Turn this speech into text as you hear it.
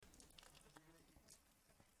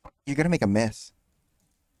you're gonna make a mess.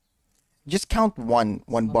 Just count one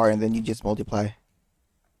bar and then you just multiply.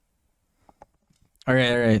 All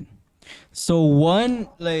right. So one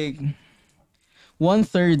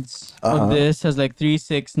thirds of this has like 3,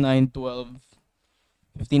 6, 9, 12,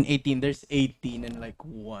 15, 18. There's 18 and like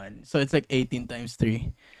 1. So it's like 18 times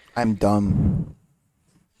 3. I'm dumb.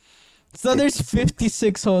 So there's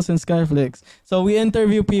 56 holes in Skyflix. So we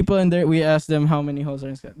interview people and we ask them how many holes are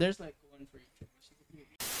in Skyflix. There's like one for each.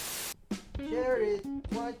 Share it,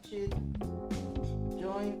 watch it,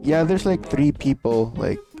 join. Yeah, there's like 3 people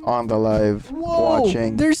like on the live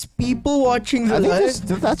watching. There's people watching the I think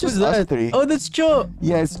live. that's just Who's us that? 3. Oh, that's Cho.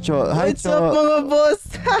 Yeah, it's Cho. Hi, What's Cho. up, mga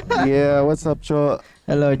boss? Yeah, what's up, Cho?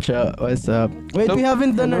 Hello, Cho. What's up? Wait, Hello. we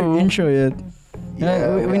haven't done our Hello. intro yet.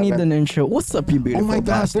 Yeah, we need haven't. an intro. What's up, you Oh beautiful my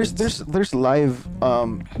gosh, bastards? there's live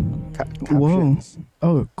Whoa. captions.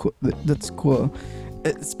 Oh, cool. That's cool.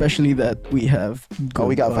 Especially that we have. Oh,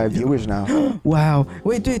 we good got 5 audio. viewers now. Wow.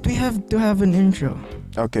 Wait. We have to have an intro.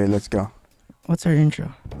 Okay, let's go. What's our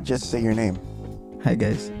intro? Just say your name. Hi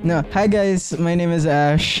guys. Hi guys. My name is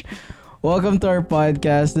Ash. Welcome to our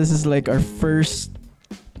podcast. This is like our first,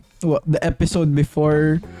 the episode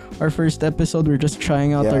before our first episode. We're just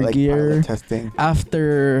trying out our like gear pilot testing.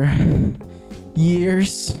 after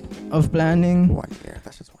years of planning. 1 year.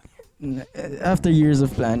 That's just 1 year. After years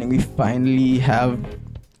of planning, we finally have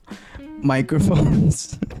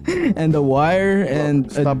microphones and a wire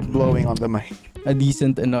and Stop blowing on the mic. a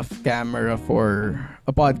decent enough camera for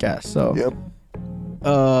a podcast. So Yep.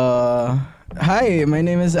 Hi, my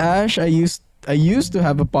name is Ash. I used to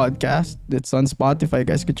have a podcast. It's on Spotify. You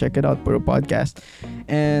guys could check it out. Puro podcast.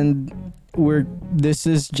 And this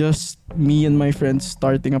is just me and my friends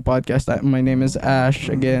starting a podcast. My name is Ash.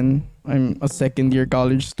 Again, I'm a second year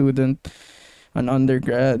college student, an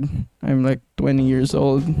undergrad. I'm like 20 years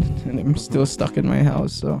old and I'm still stuck in my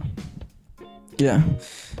house. So yeah.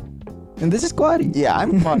 And this is Kwari. Yeah,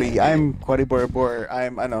 I'm Kwari. I'm Kwari Borbor.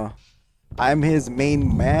 I'm his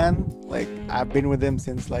main man. Like, I've been with him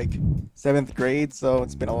since like 7th grade, so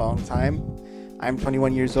it's been a long time. I'm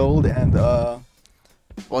 21 years old, and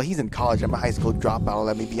well, he's in college. I'm a high school dropout.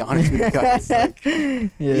 Let me be honest with you guys. Like,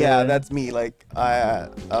 yeah, that's me. Like, I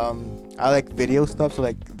like video stuff, so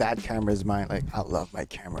like that camera is mine. Like, I love my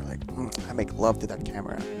camera. Like, I make love to that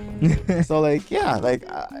camera. So like, yeah, like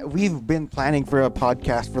we've been planning for a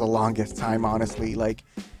podcast for the longest time, honestly. Like,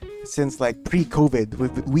 since like pre-COVID,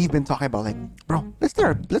 we've been talking about like, bro, let's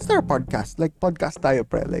start a podcast. Like, podcast tayo,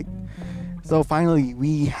 pre. Like, so finally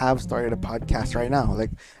we have started a podcast right now.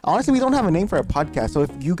 Like, honestly, we don't have a name for a podcast. So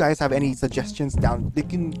if you guys have any suggestions down, you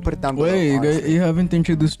can put it down below. Wait, honestly. you haven't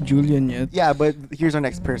introduced Julian yet. Yeah, but here's our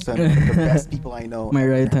next person. The best people I know. My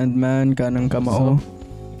right hand man, kanang kamao.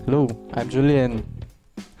 Hello, I'm Julian.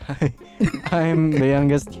 Hi, I'm the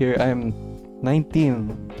youngest here. I'm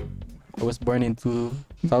 19. I was born in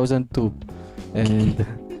 2002, and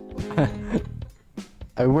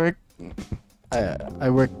I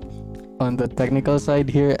work on the technical side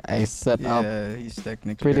here. I set up He's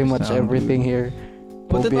technically pretty our much sound everything dude. here.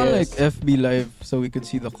 Put it on like OBS. FB Live so we could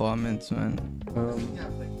see the comments, man. Um,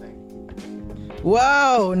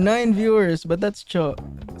 Wow, 9 viewers, but that's Cho.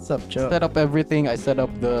 What's up, Cho? set up everything. I set up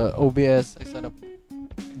the OBS. I set up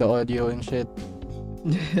the audio and shit.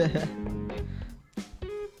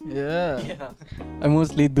 Yeah. I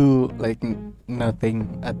mostly do like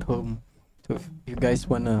nothing at home. So if you guys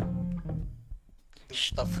wanna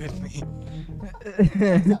stuff with me,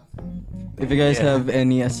 If you guys Yeah. have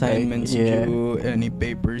any assignments Yeah. due, any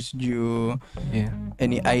papers due, yeah.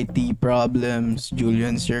 any IT problems,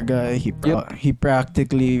 Julian's your guy. He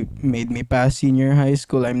practically made me pass senior high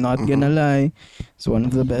school. I'm not gonna lie. He's one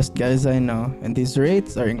of the best guys I know. And his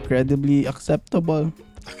rates are incredibly acceptable.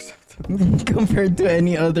 Compared to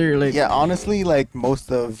any other like Yeah, honestly, like most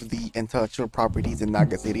of the intellectual properties in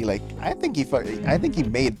Naga City, like I think he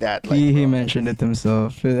made that. Like, he bro. mentioned it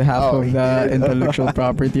himself. Half Oh, of he the did? intellectual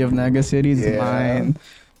property of Naga City is Yeah. mine.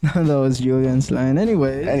 That was Julian's line.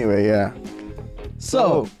 Anyway, Yeah.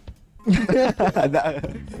 so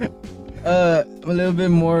a little bit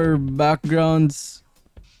more backgrounds.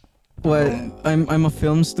 What I'm a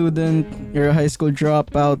film student. You're a high school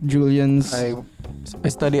dropout. Julian's I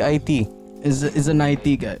study IT. is an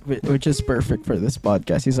IT guy, which is perfect for this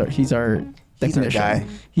podcast. He's our He's our technician. guy.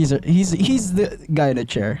 He's the guy in the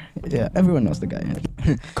chair. Yeah, everyone knows the guy.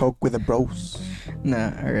 Coke with the bros.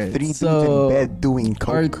 Nah, all right. 3 dudes So in bed doing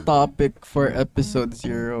our coke. topic for episode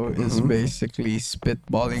 0 is Mhm. basically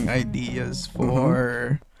spitballing ideas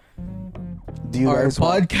for Do you our guys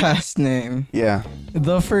want- podcast name. Yeah.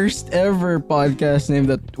 The first ever podcast name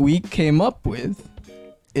that we came up with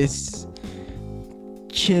is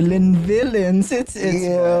Chillin' Villains. It's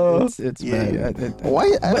Yeah. bad. It's Yeah. bad. Why?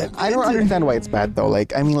 But I don't it's- understand why it's bad though.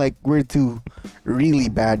 Like, I mean, like we're two really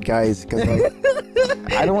bad guys because like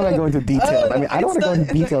I don't want to go into details. I mean, I don't want to go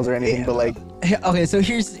into details or anything, but like, Okay, so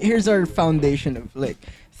here's our foundation of like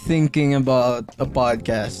thinking about a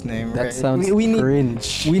podcast name. That right? sounds we need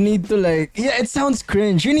cringe. we need to like it sounds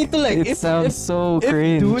cringe. You need to like It sounds so if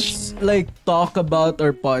cringe. dudes like talk about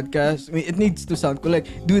our podcast, I mean, it needs to sound cool. Like,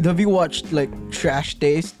 dude, have you watched like Trash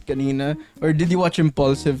Taste kanina? Or did you watch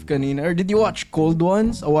Impulsive kanina? Or did you watch Cold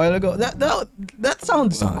Ones a while ago? That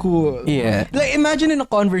sounds cool. Yeah. Like, imagine in a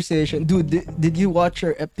conversation, dude, did you watch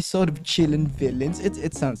our episode of Chillin' Villains?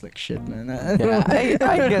 It sounds like shit, man. Yeah,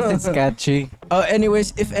 I guess it's catchy.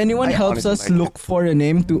 Anyways, if anyone I helps honestly us like look for a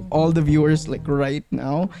name to all the viewers like right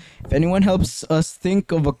now, if anyone helps us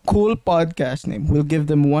think of a cool podcast name, we'll give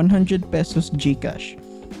them 100 pesos Gcash.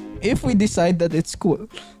 If we decide that it's cool.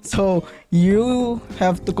 So you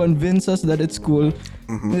have to convince us that it's cool.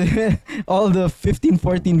 All the 15,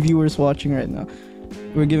 14 viewers watching right now.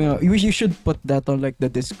 We're giving out. You should put that on like the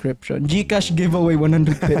description. Gcash giveaway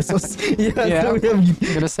 100 pesos. Yeah. So we have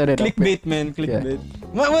I'm gonna set it up. clickbait, man. Clickbait.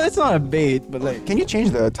 Well, it's not a bait, but like. can you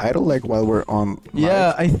change the title like while we're on? Yeah,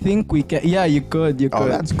 live? I think we can. Yeah, you could. You Oh,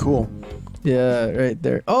 could. that's cool. Yeah, right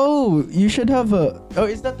there. Oh, you should have a. Oh,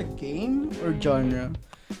 is that the game or genre?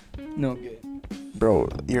 No game. Bro,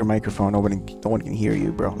 your microphone. No one can hear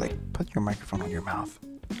you, bro. Like, put your microphone on your mouth.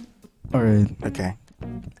 All right. Okay.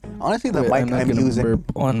 Honestly, the Wait, mic not I'm gonna using. burp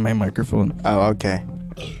on my microphone. Oh, okay.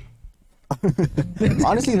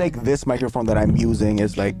 Honestly, like this microphone that I'm using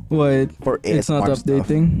is like What? for ASMR It's not stuff.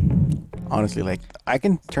 updating. Honestly, like I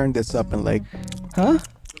can turn this up and like, Huh?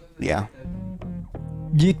 yeah.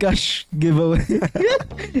 Gcash giveaway.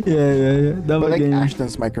 yeah. Double But like game.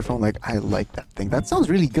 Ashton's microphone, like I like that thing. That sounds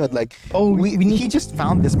really good. Like, Oh, we need- he just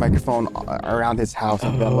found this microphone around his house,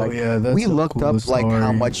 and then Oh, like yeah, that's we a looked cool up like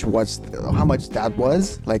how story. much that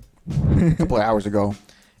was like a couple of hours ago.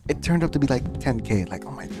 It turned up to be like 10K. Like,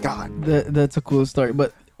 oh my god. That's a cool story,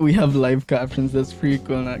 but we have live captions. That's pretty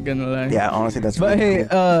cool. Not gonna lie. Yeah, honestly, that's. But really hey,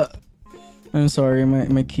 cool. I'm sorry,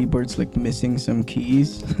 my keyboard's like missing some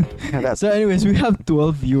keys. Yeah, that's. So, anyways, we have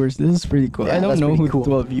 12 viewers. This is pretty cool. Yeah, I don't that's know pretty who cool.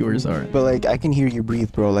 12 viewers are. But like I can hear you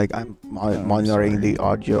breathe, bro. Like I'm monitoring sorry. the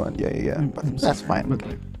audio and yeah. But I'm that's sorry, fine. But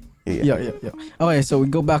like, Yeah. yeah. Okay, so we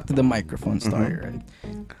go back to the microphone story, right?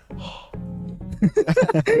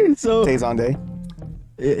 So, Days on day.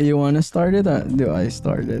 you want to start it? Or do I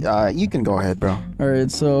start it? You can go ahead, bro. All right,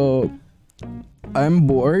 so I'm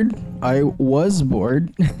bored. I was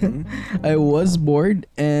bored. I was bored,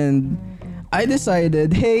 and I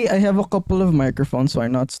decided, hey, I have a couple of microphones. Why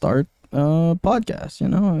not start a podcast? You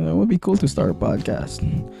know, it would be cool to start a podcast.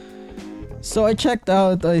 So I checked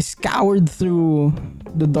out. I scoured through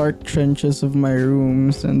the dark trenches of my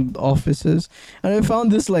rooms and offices, and I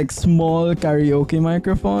found this like small karaoke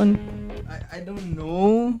microphone. I don't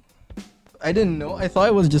know. I didn't know. I thought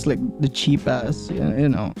it was just like the cheap ass, you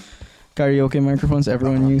know, karaoke microphones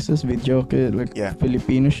everyone uses, videoke, like Yeah.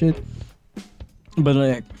 Filipino shit. But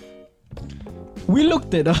like, we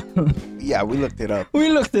looked it up. Yeah, we looked it up. We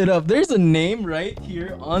looked it up. There's a name right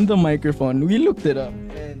here on the microphone. We looked it up,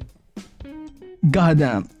 and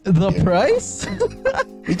goddamn, the price.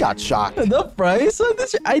 We got shocked. The price on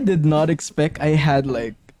this, I did not expect I had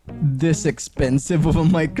like this expensive of a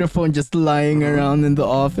microphone just lying around in the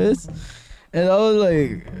office. And I was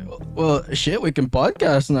like, well, shit, we can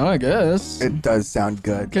podcast now, I guess. It does sound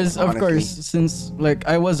good. Because, of honestly. course, since like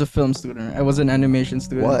I was a film student, I was an animation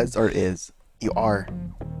student. Was or is. You are.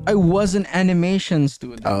 I was an animation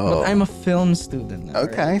student, Oh. but I'm a film student now. right?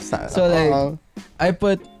 Okay. So,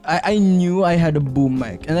 like, I knew I had a boom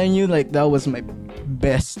mic, and I knew like that was my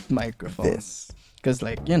best microphone. this. Because,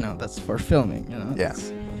 like, you know, that's for filming, you know? Yeah.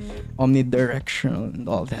 It's omnidirectional and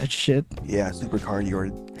all that shit. Yeah, super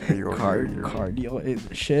cardio. Cardio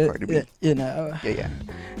shit. Cardi B. You know? Yeah.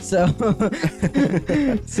 So,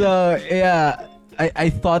 so yeah, I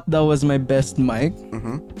thought that was my best mic.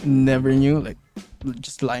 Mm-hmm. Never knew, like,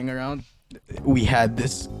 just lying around, we had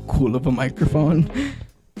this cool of a microphone.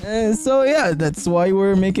 And so, yeah, that's why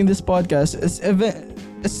we're making this podcast.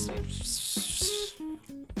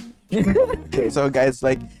 Okay, so guys,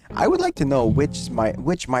 like, I would like to know which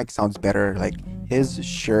mic sounds better, like his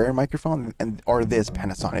Shure microphone or this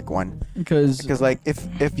Panasonic one. Because Because like,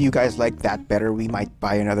 if you guys like that better, we might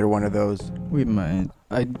buy another one of those. we might.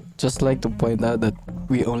 I'd just like to point out that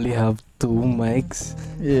we only have 2 mics.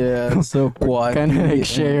 Yeah, so Quad kinda like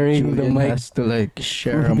sharing the mic has to like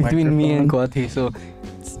share a between me and microphone. Kwati, so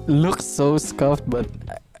it looks so scuffed, but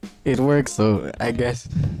it works, so I guess.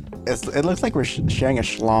 It looks like we're sharing a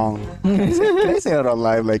schlong. Can I say that on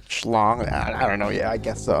live? Like schlong? I don't know. Yeah, I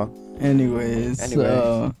guess so. Anyways,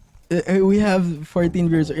 Anyway. we have 14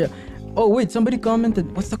 viewers. Yeah. Oh wait, somebody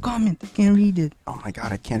commented. What's the comment? I can't read it. Oh my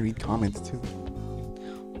god, I can't read comments too.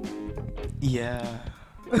 Yeah.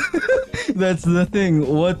 That's the thing.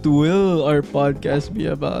 What will our podcast be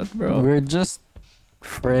about, bro? We're just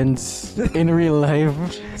friends in real life.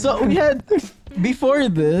 So we had before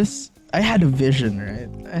this, I had a vision, right?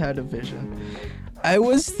 I had a vision. I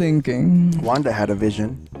was thinking Wanda had a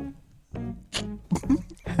vision.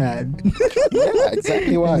 had Yeah,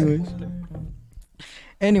 exactly why.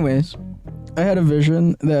 Anyways, I had a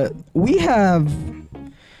vision that we have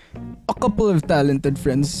a couple of talented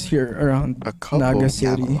friends here around A couple? Naga Yeah,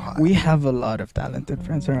 City. a lot. We have a lot of talented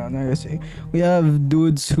friends around Naga City. We have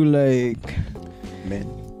dudes who like Men.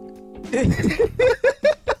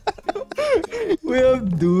 we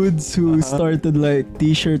have dudes who started like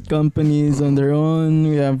t-shirt companies on their own.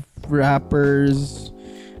 We have rappers,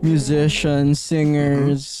 musicians,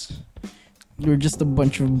 singers. We're just a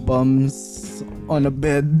bunch of bums on a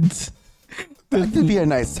bed. That could be a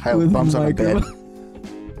nice title. With Bums on a bed. micro-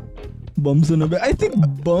 Bums on a bed. I think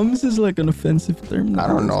bums is like an offensive term. I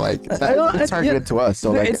don't know. Like it's, I don't- it's targeted to us.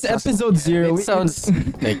 So like it's episode 0. It sounds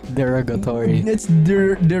like derogatory. It's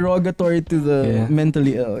derogatory to the Yeah.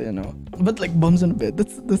 mentally ill, you know. But like bums on a bed,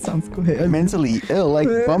 that sounds cool. Hey, mentally ill. Like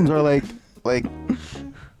bums are like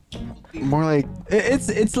more like.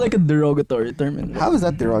 it's like a derogatory term in How is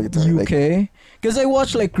that derogatory? Like, UK. Because I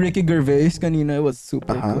watched like Ricky Gervais kanina. It was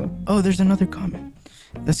super Uh-huh. cool. Oh, there's another comment.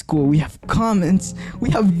 That's cool. We have comments. We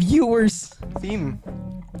have viewers. Theme.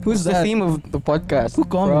 Who's the that? theme of the podcast? Who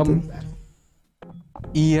commented? From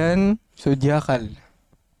Ian Sudyakal.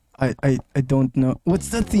 I don't know. What's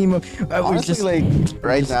the theme of? We're honestly, just like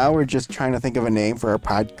right now, we're just trying to think of a name for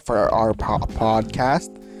our podcast.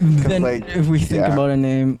 then like, if we think yeah. about a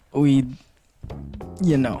name, we,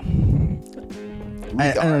 you know,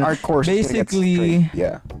 I don't know. Our course is gonna get Basically, straight.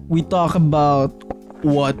 Yeah. we talk about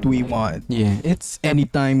what we want Yeah, it's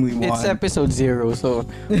anytime we want. it's episode 0, so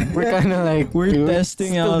we're kind of like We're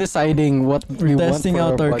testing still out- deciding what we We're want testing for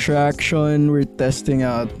out our podcast. traction. We're testing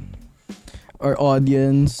out our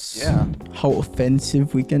audience. Yeah. How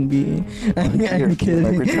offensive we can be. I'm Like,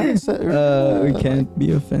 kidding. we're trying to set, We can't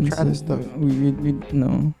be offensive. stuff. We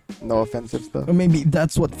no. No offensive stuff. Or maybe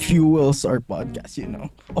that's what fuels our podcast, you know.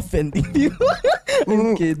 Offending people.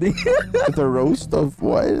 I'm kidding. With a roast of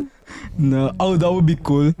what? No. Oh, that would be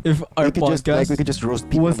cool if our we could podcast we could just roast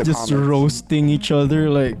people was in the just comments. roasting each other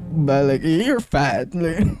like by like you're fat.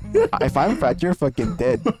 Like, If I'm fat, you're fucking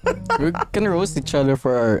dead. We can roast each other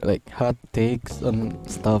for our like hot takes on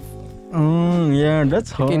stuff. yeah,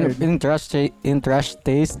 that's hard. In trash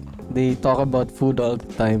taste, they talk about food all the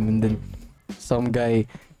time, and then some guy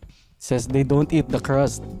says they don't eat the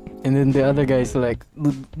crust, and then the other guy's like,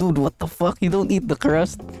 dude, what the fuck? You don't eat the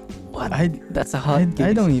crust? What? That's a hot.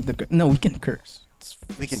 I don't eat the no. We can curse.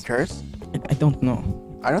 We can curse. I don't know.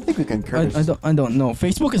 I don't think we can curse. I don't know.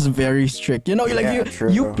 Facebook is very strict. You know, like Yeah, true.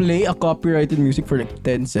 you play a copyrighted music for like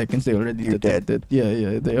 10 seconds, they already You're dead. detect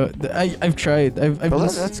it. Yeah. I've tried. I've But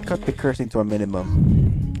listened- let's cut the cursing to a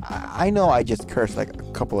minimum. I know I just cursed like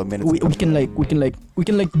a couple of minutes. we ago. can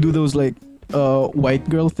do those like white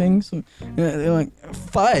girl things. They're like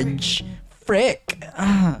fudge, frick,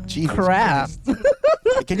 Jesus crap. Christ.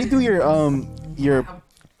 Can you do your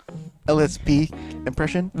LSP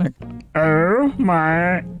impression? Like, oh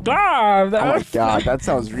my god! Oh my god, that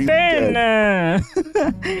sounds really good.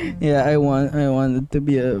 Yeah, I wanted to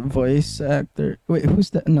be a voice actor. Wait, who's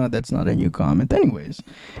that? No, that's not a new comment. Anyways,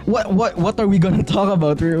 what are we gonna talk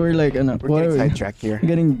about? We're like, no, We're what getting are we? sidetracked here. We're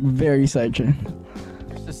getting very sidetracked.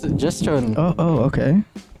 There's a suggestion Oh, okay.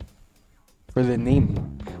 for the name.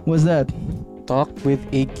 What's that? Talk with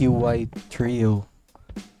AQY Trio.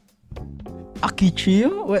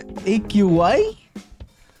 Akichio? What? AQY?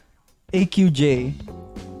 AQJ?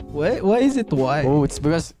 What? Why is it Y? Oh, it's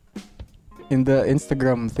because in the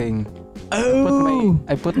Instagram thing, Oh!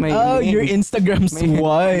 I put my Oh, name, your Instagram's my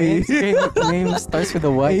Y. name starts with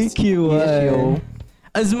a Y. It's AQY. Yeshio.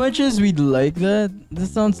 As much as we'd like that,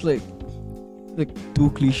 this sounds like too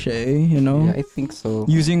cliche, you know? Yeah, I think so.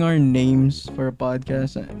 Using our names for a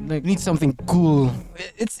podcast, like You need something cool.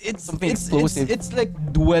 it's Something it's explosive. it's like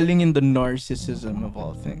dwelling in the narcissism of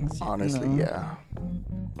all things. you Honestly, know? yeah.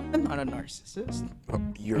 I'm not a narcissist.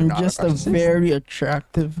 You're I'm not just a narcissist? very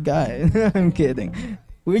attractive guy. I'm kidding.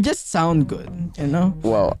 We just sound good, you know?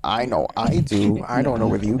 Well, I know I do. I don't know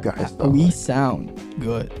with you guys though. We sound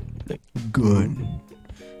good. Like good.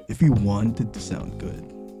 If we wanted to sound good,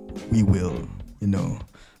 we will, you know.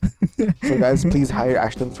 So guys, please hire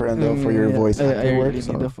Ashton Fernando for your voice I acting work. really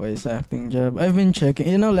need a voice acting job. I've been checking.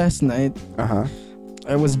 You know, last night Uh-huh.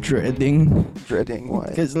 I was dreading Dreading why?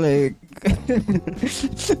 because like,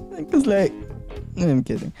 because like, no, I'm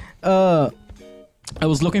kidding. I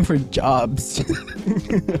was looking for jobs.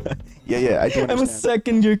 Yeah, I do I'm a understand.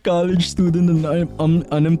 second year college student and I'm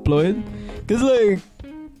unemployed. Cause like,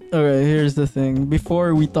 alright, here's the thing.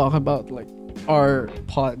 Before we talk about like our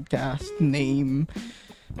podcast name,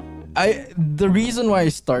 the reason why I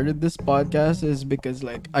started this podcast is because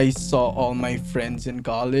like I saw all my friends in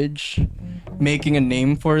college making a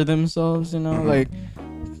name for themselves, you know, Mhm. like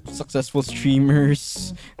successful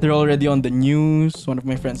streamers. They're already on the news. One of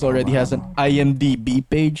my friends already has an IMDb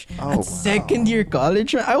page. Oh, At wow. second year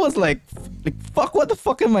college, I was like, fuck, what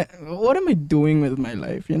am I doing with my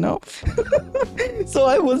life, you know? So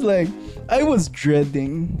I was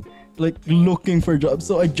dreading like looking for jobs.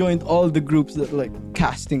 So I joined all the groups that like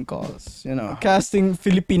casting calls, you know,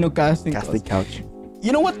 Filipino casting Casting calls. couch.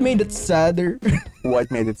 You know what made it sadder? What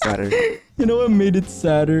made it sadder? You know what made it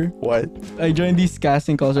sadder? What? I joined these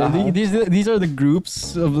casting calls. Right? Uh-huh. These are the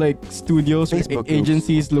groups of like studios or Facebook groups.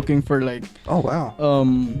 agencies looking for like Oh wow.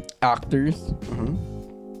 actors. Mm-hmm.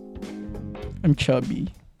 I'm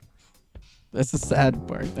chubby. That's the sad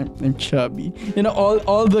part. I'm chubby. You know,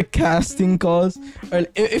 all the casting calls are,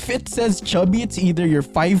 if it says chubby, it's either you're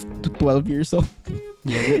 5 to 12 years old.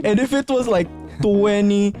 Yeah. And if it was like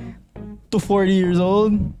 20 to 40 years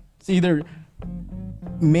old, it's either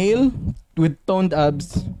male with toned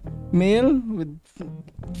abs, male with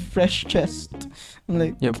fresh chest. I'm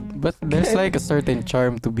like, Yeah, but there's like a certain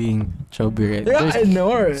charm to being chubby, right? yeah, I There's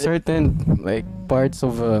know. Right? certain like parts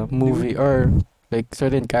of a movie or like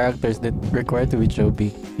certain characters that require to be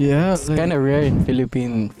chubby. Yeah, It's kind of rare in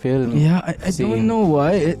Philippine film. Yeah, I don't scene. know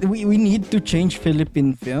why. We need to change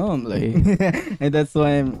Philippine film, like, and that's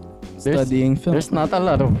why I'm studying film. There's not a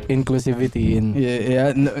lot of inclusivity in.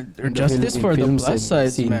 Yeah, no, the justice for the Philippine plus film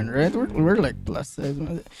size scene. man, right? We're like plus size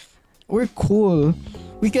man. We're cool.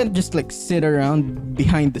 We can't just like sit around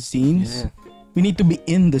behind the scenes. Yeah. We need to be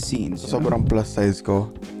in the scenes. you know? Sobrang plus size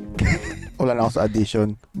ko. Wala na ako sa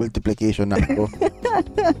addition. Multiplication na ako.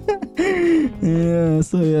 Yeah,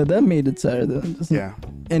 so yeah, that made it sad. Yeah.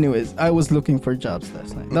 Anyways, I was looking for jobs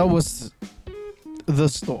last night. That was the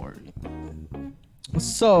story.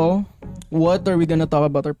 So, what are we gonna talk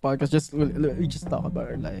about our podcast? We just talk about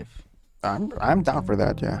our life. I'm down for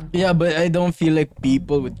that, yeah. Yeah, but I don't feel like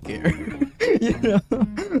people would care. You know,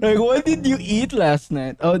 like what did you eat last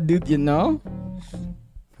night? Oh, dude, you know.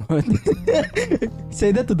 What?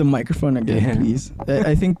 Say that to the microphone again, Yeah. please.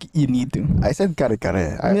 I think you need to. I said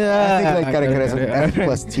kare-kare. I Yeah, think like kare-kare is an kare-kare. F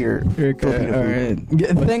plus tier. Okay, Filipino food. alright.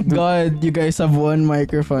 Thank God you guys have one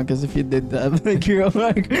microphone, because if you did that, like your own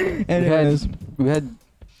mic. Anyways. We had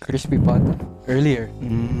crispy pata earlier.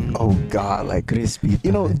 Oh god, like Crispy.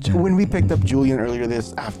 you know, when we picked up Julian earlier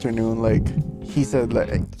this afternoon, like he said, like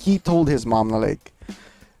he told his mom, like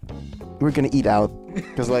we're gonna eat out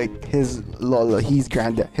because like his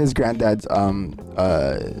granddad's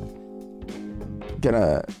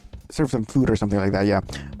gonna serve some food or something like that, yeah.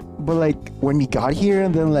 But like when we got here,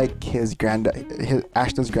 and then like his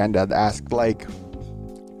Ashton's granddad asked like,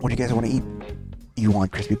 "What do you guys want to eat? You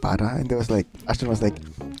want crispy pata?" And there was like Ashton was like,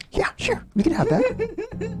 "Yeah, sure, we can have that."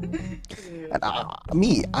 And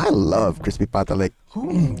I love crispy pata. Like,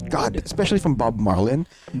 God, especially from Bob Marlin.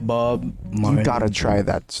 Bob You Marley. gotta try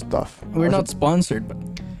that stuff. We're not sponsored, but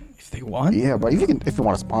if they want. Yeah, but if you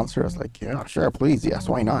want to sponsor us, like, yeah, sure, please, yes,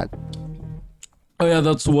 why not? Oh yeah,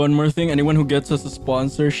 that's one more thing. Anyone who gets us a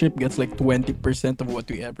sponsorship gets like 20% of what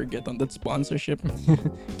we ever get on that sponsorship.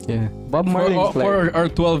 Yeah. Bob For, Marlin's for like, our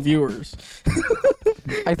 12 viewers.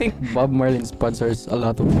 I think Bob Marlin sponsors a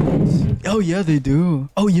lot of things. Oh yeah, they do.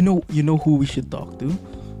 Oh, you know who we should talk to?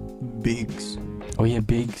 Biggs. Oh yeah,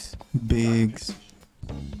 Biggs. Biggs.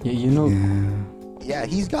 Yeah, you know. Yeah,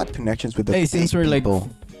 he's got connections with the Hey, since big we're like people.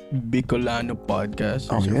 Bicolano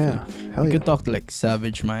podcast. Oh yeah, hell We yeah. could talk to like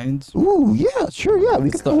Savage Minds. Ooh, yeah, sure, yeah.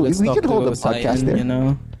 We could hold to a podcast Zion, there. you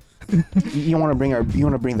know. You want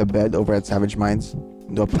to bring the bed over at Savage Minds?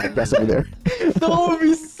 Do a podcast over there. That would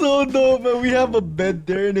be so dope. Man. We have a bed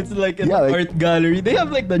there, and it's like an Yeah, like- art gallery. They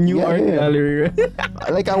have like the new Yeah, art yeah. gallery.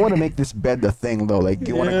 Right? Like I want to make this bed the thing though. Like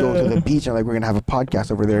you want to go to Yeah. the beach and like we're gonna have a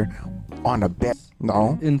podcast over there on a bed.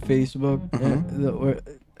 No. In Facebook. Mhm.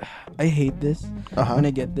 I hate this Uh-huh. when I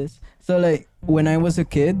get this. So like when I was a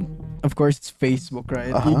kid, of course it's Facebook, right?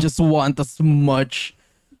 You Uh-huh. just want as much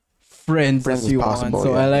friends, Friends as is you possible, want.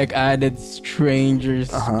 So yeah. I like added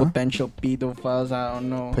strangers, Uh-huh. potential pedophiles. I don't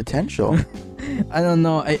know. Potential. I don't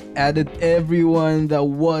know. I added everyone that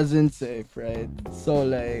wasn't safe, right? So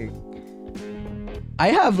like, I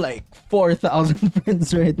have like 4,000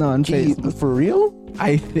 friends right now on Gee, Facebook. for real?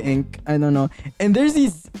 I think, I don't know. And there's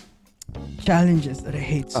these challenges that I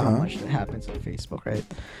hate so Uh-huh. much that happens on Facebook, right?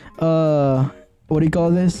 What do you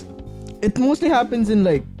call this? It mostly happens in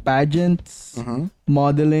like pageants, Mm-hmm.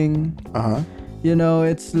 modeling. Uh-huh. You know,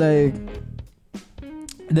 it's like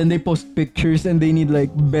then they post pictures and they need like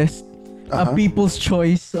best Uh-huh. People's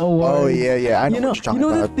Choice Award. Oh yeah, yeah. I know You know, what you're talking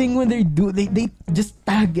the about. thing when they just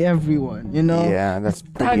tag everyone. You know, Yeah, that's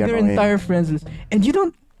tag pretty their annoying. entire friends list, and you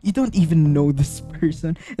don't even know this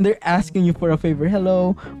person, and they're asking you for a favor.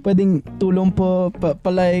 Hello, pwedeng tulong po,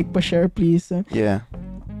 pa-like, pa-share please. Yeah.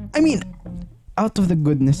 I mean, out of the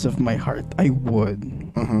goodness of my heart, I would.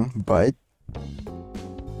 Mm-hmm. But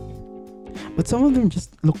Some of them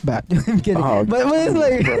just look bad. I'm kidding. Oh, but it's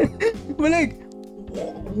like, bro. but like,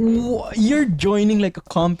 you're joining like a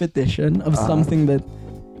competition of something that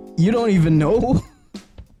you don't even know.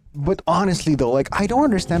 But honestly though, like I don't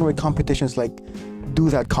understand why competitions like do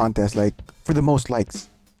that contest like for the most likes.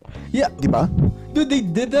 Yeah, Diba? dude, they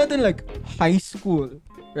did that in like high school,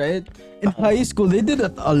 right? In high school, they did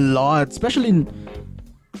that a lot, especially in,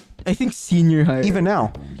 I think, senior high. Even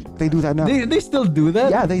now. They do that now. They still do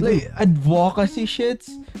that. Yeah, they do. like, advocacy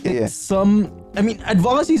shits. Yeah. I mean,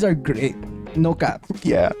 advocacies are great. No cap.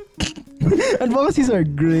 Yeah. Advocacies are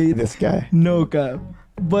great. This guy. No cap.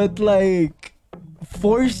 But like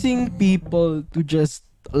forcing people to just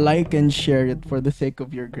like and share it for the sake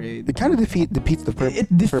of your grade. It kind of defeats the purpose. It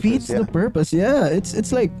defeats the purpose. Yeah,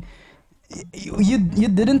 it's like you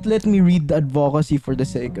didn't let me read the advocacy for the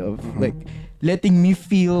sake of like letting me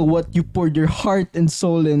feel what you poured your heart and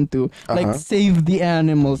soul into. Like Uh-huh. save the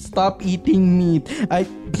animals, stop eating meat.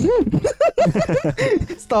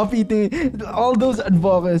 Stop eating all those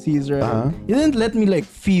advocacies, right? Uh-huh. You didn't let me like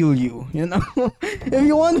feel you, you know? If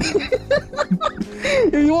you want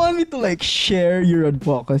if you want me to like share your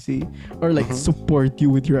advocacy or like support you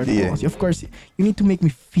with your Yeah. advocacy, of course you need to make me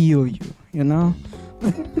feel you, you know?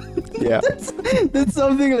 Yeah. That's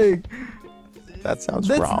something like That sounds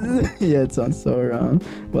that's wrong. yeah, it sounds so wrong.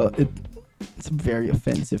 Well, it's very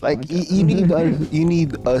offensive. Like podcast. you need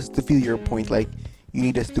us to feel your point. Like you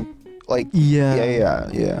need us to like yeah.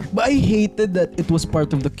 yeah. But I hated that it was part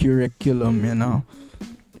of the curriculum, you know.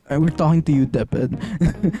 We're talking to you, Teped.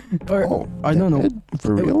 Or Oh, I don't know.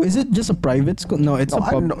 For real? Is it just a private school? No, it's No, a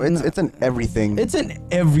I don't pub. know. It's an everything. It's in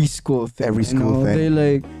every school thing. Every you school know? thing. They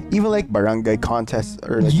like Even like barangay contests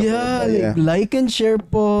or like yeah, something like that, like and share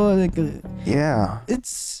po. Like yeah.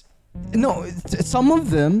 it's no, some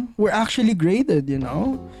of them were actually graded. You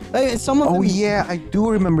know, like, some of Oh them. yeah, I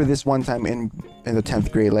do remember this one time in the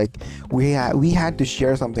 10th grade. Like we had to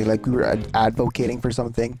share something. Like we were advocating for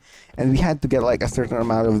something, and we had to get like a certain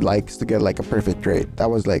amount of likes to get like a perfect grade. That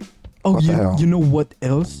was like Oh, what the hell? you know what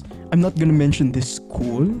else? I'm not gonna mention this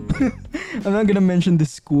school. I'm not gonna mention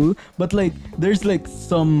this school, but like there's like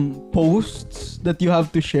some posts that you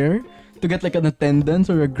have to share to get like an attendance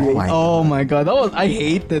or a grade. my Oh my god, I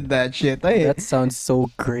hated that shit. That sounds so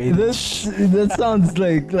great. that sounds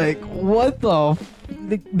like what the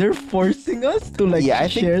like they're forcing us to like Yeah, I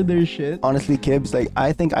think- share their shit. honestly, Kibbs. Like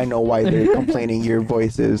I think I know why they're complaining your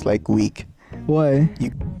voice is like weak. Why?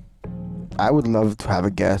 I would love to have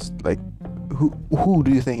a guest. Like who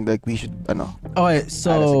do you think like we should? I don't know. Okay, Add as a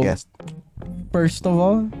so guest. first of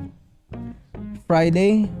all,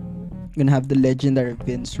 Friday, gonna have the legendary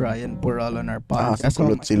Vince Ryan Pural on our podcast.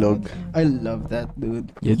 Kulot Silog. I love that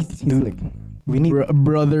dude. Yeah, He's dude, like we need a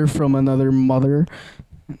brother from another mother.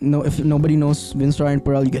 No, if nobody knows Vince Ryan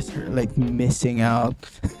Pural, you guys are like missing out.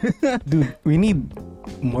 dude, we need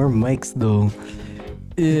more mics though.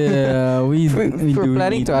 Yeah, we If we're do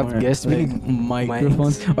planning need to have more, guests, we like, need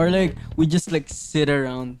microphones, or like we just like sit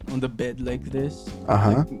around on the bed like this.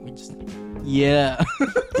 Uh-huh. Like, we just yeah.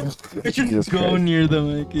 We should Jesus go Christ. near the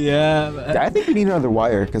mic. Yeah. man. I think we need another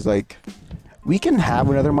wire because like we can have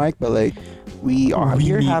another mic, but like we're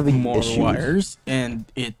need having more issues. wires, and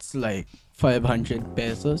it's like 500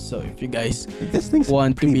 pesos. So if you guys This thing's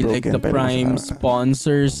want to pretty be like broken, the but it's, prime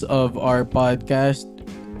sponsors of our podcast,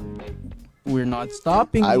 we're not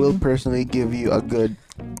stopping. I will you. personally give you a good.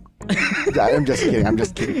 I'm just kidding. I'm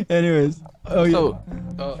just kidding. Anyways, oh yeah.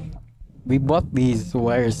 So, we bought these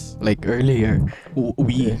wires like earlier.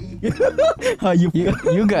 We. How you?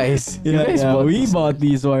 You guys, you Yeah, guys yeah, bought we these. bought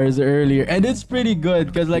these wires earlier, and it's pretty good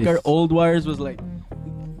because like our Yes. old wires was like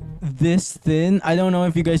this thin. I don't know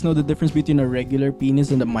if you guys know the difference between a regular penis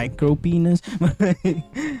and a micro penis.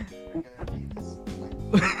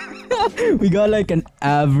 We got like an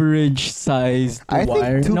average sized I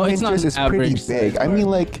wire. think 2 No, it's inches not is an pretty average big. size I mean,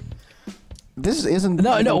 wire. like, this isn't.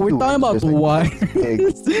 No, we're 2 talking about inches, like, wires. big.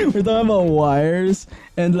 We're talking about wires,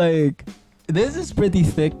 and like this is pretty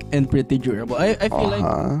thick and pretty durable.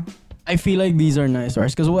 I feel like these are nice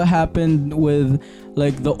wires because what happened with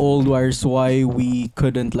like the old wires, why we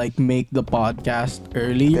couldn't like make the podcast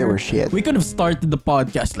earlier. They were shit. We could have started the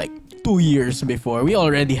podcast like 2 years before. We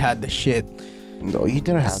already had the shit. No, you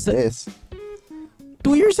didn't have So- this.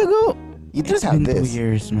 2 years ago. You didn't It's have been this. 2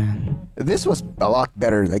 years, man. This was a lot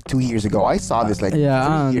better like 2 years ago. I saw this like Yeah,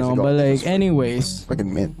 3 I don't years know, ago. but This like, was anyways,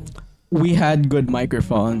 fucking mint. we had good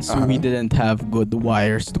microphones, so we Uh-huh. didn't have good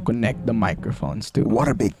wires to connect the microphones to. What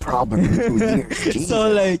a big problem in 2 years. Jesus. So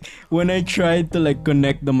like when I tried to like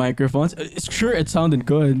connect the microphones, it's sure it sounded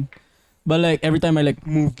good, but like every time I like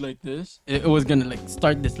moved like this, it was gonna like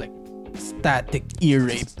start this like static ear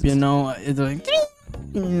rape, you know? It's like.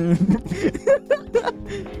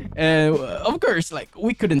 And of course, like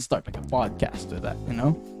we couldn't start like a podcast with that, you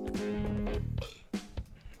know.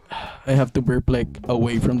 I have to burp like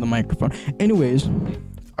away from the microphone. Anyways,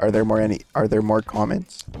 Are there more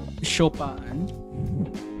comments? Chopin,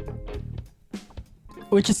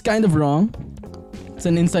 which is kind of wrong. It's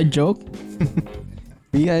an inside joke.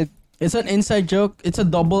 Yeah, It's an inside joke. It's a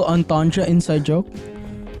double entendre inside joke.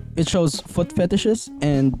 It shows foot fetishes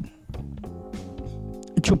and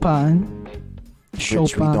Chopin. Which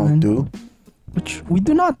we don't do Which we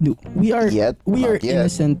do not do. We are yet. we are Not yet.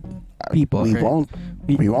 innocent people. We right? won't.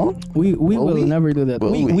 We won't. We Will will we? never do that.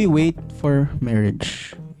 Will We we? wait for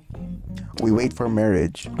marriage. We wait for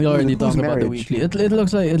marriage. We already Who's talked about the marriage? weekly. It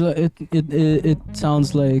looks like it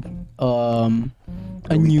sounds like a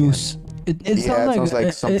The news. It Yeah, it sounds like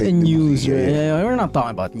a something news. yeah, Right? yeah. Yeah, we're not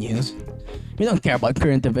talking about news. We don't care about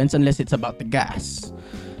current events unless it's about the gas.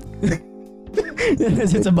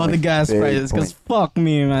 Unless it's about the gas Big prices. Because fuck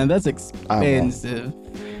me, man, that's expensive.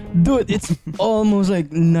 Dude, it's almost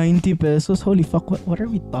like 90 pesos. Holy fuck, what are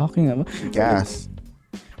we talking about? Gas.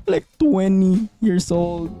 Like 20 years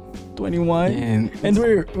old, 21. And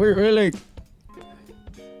we're like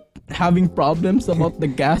having problems about the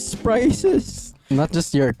gas prices. not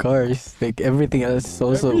just your cars, like everything else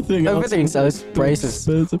also. Everything else prices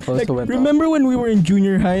expensive. also Like, went up. remember when we were in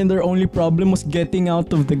junior high and their only problem was getting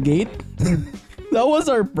out of the gate? That was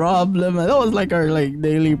our problem. That was like our like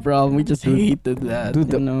daily problem. We just hated that.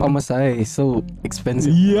 Dude, the you know? pamasahe is so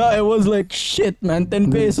expensive. Yeah, it was like shit, man.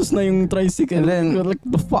 10 pesos na yung tricycle. And then- We're like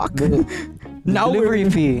the fuck. The Now delivery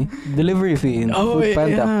we're- fee in Oh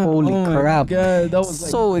Foodpanda. yeah. Holy Oh my crap. God, that was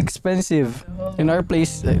like So expensive. In our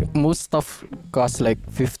place, most stuff costs like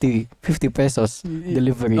 50 pesos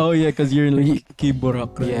delivery. Oh yeah, cause you're in like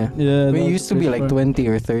Kiborak, right? Yeah. Yeah. When it that's used to be like pretty 20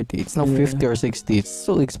 or 30. It's now Yeah. 50 or 60. It's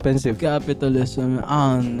so expensive. far. Capitalism.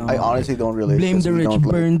 I don't know. I honestly don't relate. blame 'cause the we rich, don't,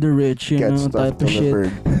 like, burn the rich, you get know, stuff type of shit.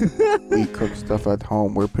 delivered. We cook stuff at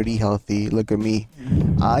home. We're pretty healthy. Look at me.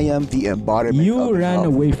 I am the embodiment. You of ran health.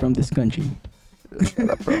 away from this country Shut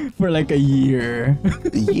up, bro. for like a year.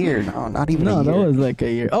 A year? No, not even No, a that year. was like a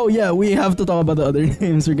year. Oh yeah, we have to talk about the other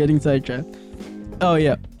names. We're getting sidetracked. Oh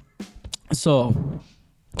yeah. So,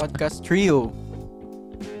 Podcast trio.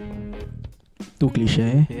 too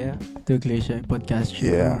cliche. Yeah. Too cliche. Podcast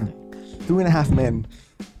trio. Yeah. 2.5 Men.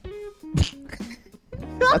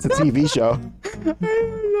 That's a TV show. I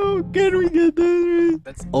don't know. Can we get that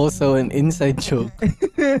That's also an inside joke.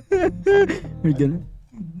 right? We're gonna.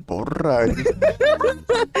 Alright.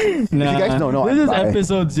 Nah, guys don't know, this I'm is bi.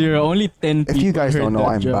 episode 0. Only 10 people. If you guys heard don't know,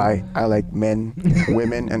 that I'm joke. bi. I like men,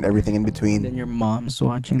 women, and everything in Then between. your mom's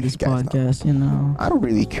watching this You guys know. podcast, you know. I don't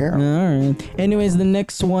really care. Alright. Anyways, the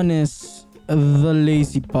next one is the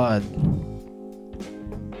Lazy Pod.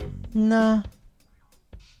 Nah.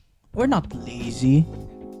 We're not lazy.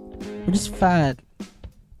 We're just fat.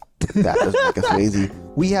 That doesn't make us lazy.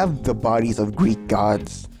 We have the bodies of Greek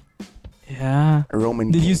gods, Yeah.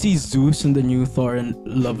 Roman. Did you kings. see Zeus in the new Thor and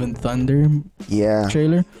Love and Thunder Yeah.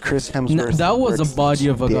 trailer? Chris No, Hemsworth. that was a body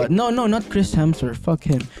of a dick. god. No, not Chris Hemsworth. Fuck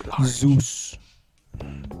him. Zeus.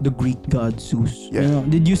 The Greek god Zeus. Yeah. You know,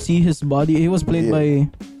 did you see his body? He was played Yeah. by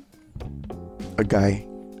A guy.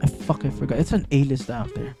 I forgot. It's an A-list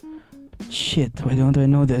actor. Shit, why don't I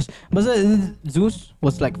know this? But Zeus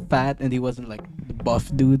was like fat and he wasn't like buff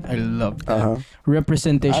dude. I love that. Uh huh.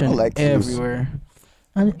 Representation I don't like Zeus. everywhere.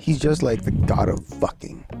 He's just like the god of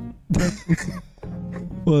fucking.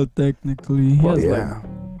 Well, technically, he Well, has yeah.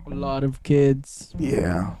 like a lot of kids.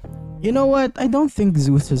 Yeah. You know what? I don't think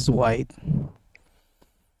Zeus is white.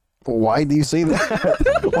 Why do you say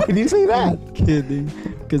that? Why do you say that? Kidding.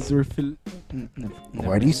 Because we're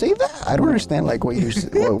Why do you say that? I don't understand. Like, why you're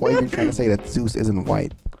trying to say that Zeus isn't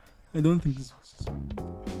white? I don't think Zeus is.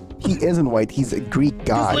 He isn't white. He's a Greek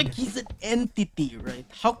god. It's like he's an entity, right?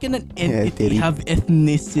 How can an Yeah, entity did he- have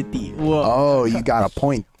ethnicity? Whoa. Oh, you got a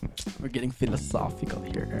point. We're getting philosophical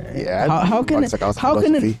here. Right? Yeah, How can it's like I was how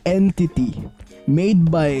can an philosophy. entity made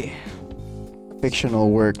by Fictional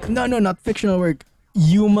work. no not fictional work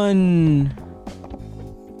human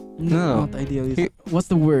No. not idealism. He- What's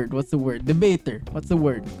the word? Debater. What's the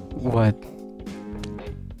word? What?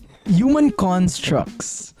 Human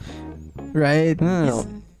constructs, right? No.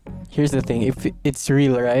 Here's the thing. If it's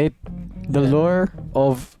real, right? The lore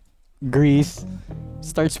of Greece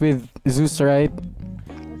starts with Zeus, right?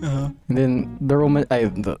 Uh-huh. And then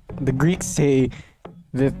the Greeks say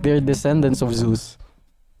that they're descendants of Zeus.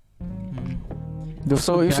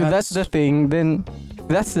 So if that's the thing, then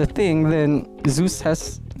Zeus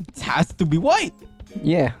has It has to be white.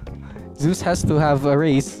 Zeus has to have a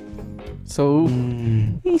race. So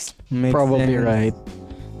he's Makes probably sense. right.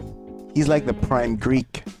 He's like the prime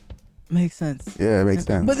Greek. Makes sense. Yeah, it makes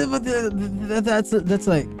sense. But that's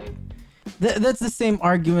like that's the same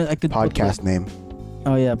argument I could put Podcast name. with-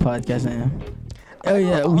 Oh yeah, podcast. Yeah. Oh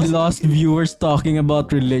yeah, we lost viewers talking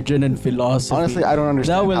about religion and philosophy. Honestly, I don't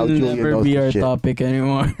understand that will how Julia never knows be this our shit. topic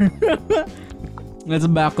anymore. Let's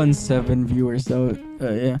back on 7 viewers. So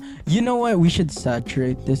yeah, you know what? We should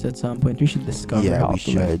saturate this at some point. We should discover Yeah, how we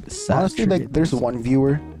to, like, should. Honestly, like, saturate there's this. one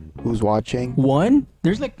viewer who's watching. One?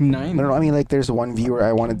 There's like 9. No, I mean, like, there's one viewer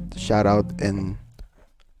I wanted to shout out and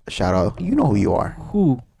shout out. You know who you are.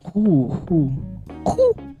 Who?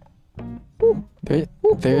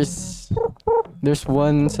 There's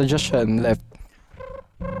one suggestion left.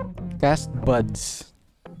 Cast buds.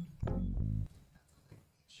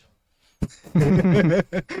 If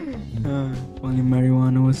only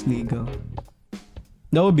marijuana was legal.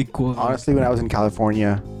 That would be cool. Honestly, when I was in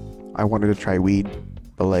California, I wanted to try weed,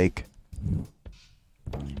 but like,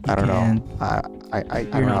 I don't know. I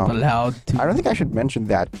You're don't not know. allowed to. I don't think I should mention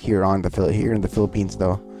that here in the Philippines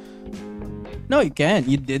though. No, you can't.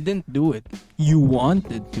 You didn't do it. You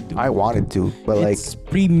wanted to do I it. wanted to, but like, It's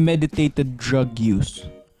premeditated drug use.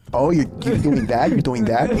 oh, you're doing that? You're doing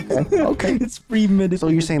that? Okay, okay. It's premeditated. So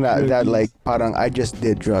you're saying that drug that use. like, parang I just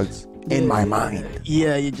did drugs in my mind.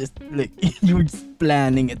 Yeah, you just like you were just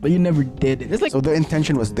planning it, but you never did it. It's like So the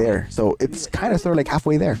intention was there. So it's kind of sort of like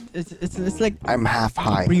halfway there. it's like I'm half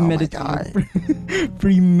high. Oh my premeditated God.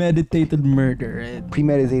 premeditated murder, right?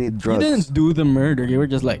 Premeditated drugs. You didn't do the murder. You were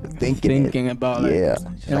just like Thinking it. about like, Yeah.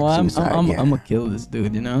 you know, Like I'm suicide, I'm yeah. gonna kill this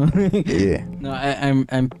dude. You know. Yeah. No,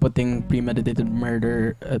 I'm putting premeditated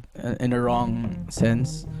murder in a wrong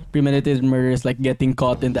sense. Premeditated murder is like getting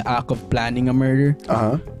caught in the act of planning a murder, Uh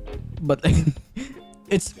huh. but like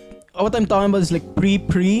it's what I'm talking about is like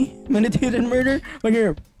premeditated murder when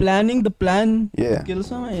you're planning the plan Yeah. to kill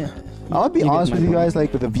someone. Yeah. I'll be You get honest my with you point. guys,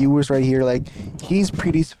 like with the viewers right here, like he's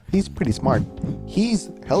pretty smart. He's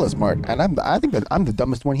hella smart, and I think that I'm the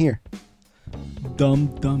dumbest one here.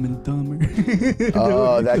 Dumb and dumber.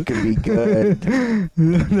 Oh, that could be good. that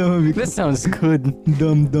would be That sounds good.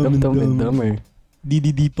 dumb Dumb and and dumber. dumber.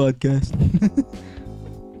 DDD podcast.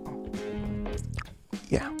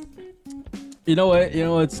 Yeah. You know what? You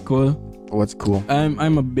know what's cool? What's cool?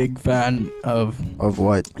 I'm a big fan of Of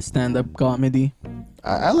what? stand-up comedy.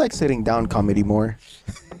 I like sitting down comedy more.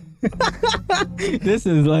 This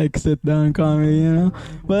is like sit-down comedy, you know.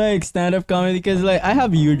 But like stand-up comedy, because like I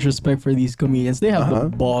have huge respect for these comedians. They have Uh-huh. the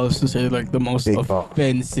balls to say like the most Big balls.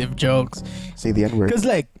 offensive jokes. Say the N word. Because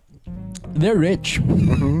like they're rich.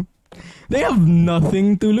 Mhm. They have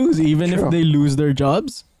nothing to lose, even True. if they lose their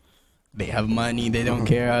jobs. They have money. They don't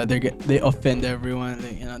care. They offend everyone.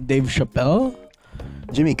 Like, you know, Dave Chappelle,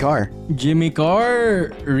 Jimmy Carr. Jimmy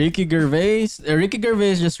Carr, Ricky Gervais. Ricky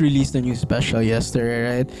Gervais just released a new special yesterday,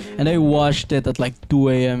 right? And I watched it at like 2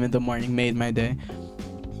 a.m. in the morning. Made my day.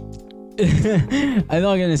 I'm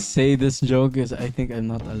not gonna say this joke because I think I'm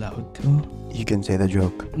not allowed to. You can say the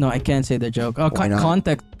joke. No, I can't say the joke. Oh, Why not?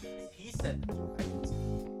 context. He said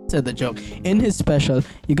the joke in his special.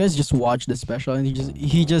 You guys just watch the special, and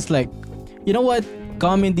he just like, you know what?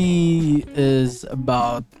 Comedy is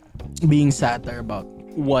about being satire about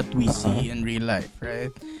what we see in real life,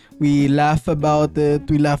 right? We laugh about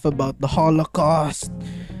it. We laugh about the Holocaust.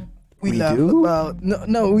 We laugh do? about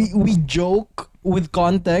we joke with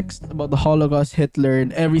context about the Holocaust, Hitler,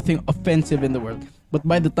 and everything offensive in the world. But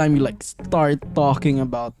by the time you like start talking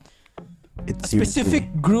about It's a specific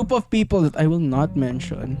group of people that I will not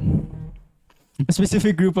mention. A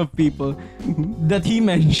specific group of people that he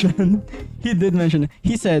mentioned. He did mention it.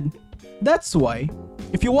 He said, that's why,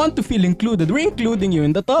 if you want to feel included, we're including you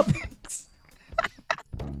in the topics.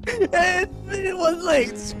 And it was like,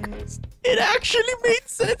 It actually made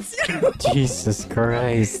sense, you know? Jesus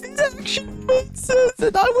Christ. It actually made sense.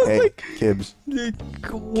 And I was Hey, like, Kibbs,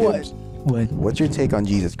 what? Kibbs, What? what's your take on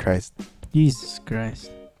Jesus Christ? Jesus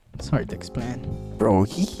Christ. It's hard to explain. Bro,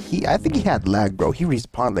 I think he had lag, bro. He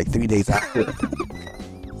respawned like 3 days after.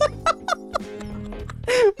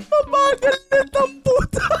 Mabagal na tang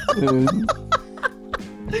puta. Dude,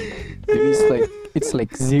 it's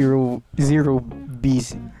like zero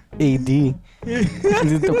BC AD.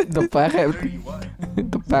 the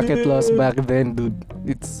packet loss back then, dude.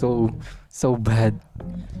 It's so bad.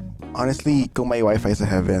 Honestly, kung may Wi-Fi sa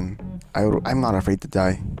heaven, I'm not afraid to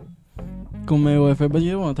die. Kung may Wi-Fi, but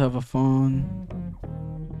you won't have a phone.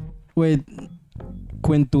 Wait,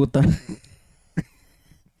 Quintuta.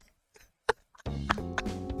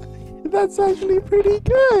 That's actually pretty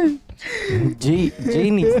good. Jay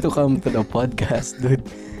needs to come to the podcast, dude.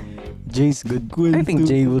 Jay's good. I think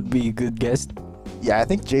Jay would be a good guest. Yeah, I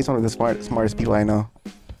think Jay's one of the smartest people I know.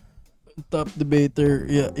 Top debater.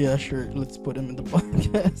 Yeah, sure. Let's put him in the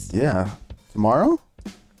podcast. Yeah. Tomorrow?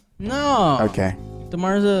 No. Okay.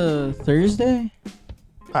 Tomorrow's a Thursday?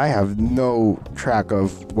 I have no track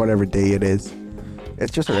of whatever day it is.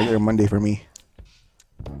 It's just a regular Monday for me.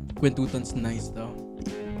 Quintutan's nice though.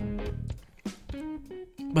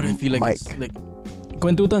 But I feel like Mike. it's like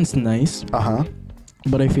Quintutan's nice, Uh-huh.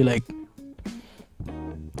 but I feel like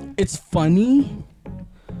it's funny.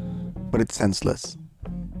 But it's senseless.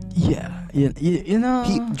 Yeah, you know.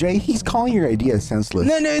 Jay, he's calling your idea senseless.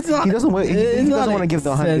 No, it's not. He doesn't want. He It's doesn't not want to give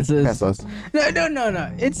the 100 senseless. pesos.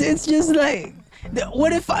 No. It's just like,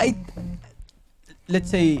 what if let's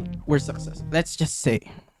say we're successful. Let's just say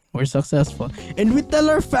we're successful, and we tell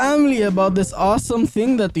our family about this awesome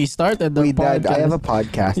thing that we started. The Wait, podcast. Dad, I have a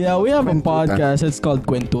podcast. Yeah, we have a Quintutan. podcast. It's called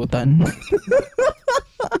Quintutan.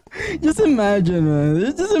 Just imagine,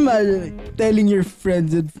 man. Just imagine like, telling your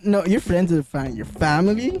friends your friends and fine, your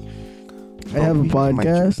family. I have a you my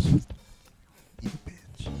podcast. You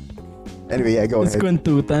bitch. Anyway, yeah, go It's ahead.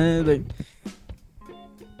 Quintutan. Like,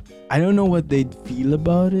 I don't know what they'd feel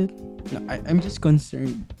about it. No, I'm just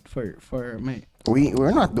concerned for my.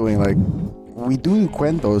 We're not doing like we do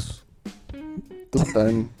cuentos.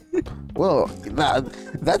 Tutan. Well,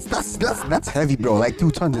 that's heavy, bro. Like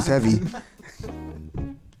 2 tons is heavy.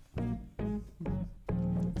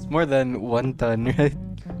 It's more than 1 ton, right?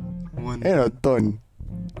 You know, ton.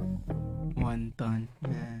 1 ton.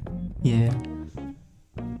 Yeah.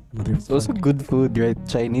 It's also good food, right?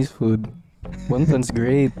 Chinese food. 1 ton's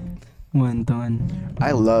great. 1 ton.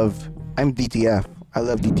 I'm DTF. I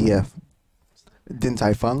love DTF. Din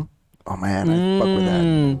Tai Fung. Oh man, I fuck with that.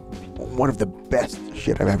 One of the best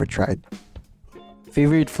shit I've ever tried.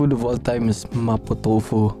 Favorite food of all time is mapo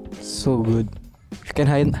tofu. So good. If you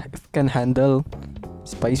can handle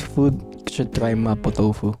spicy food, you should try mapo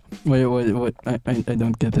tofu. Wait, what? I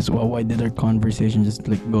don't get this. Why did our conversation just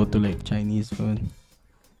like go to like Chinese food?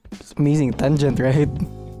 It's amazing tangent, right?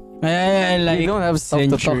 I like. We don't have stuff to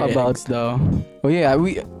talk century about. eggs, though. Oh yeah,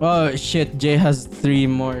 we Oh shit! Jay has 3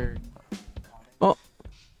 more.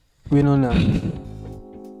 know na.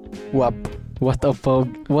 WAP. What a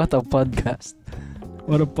podcast.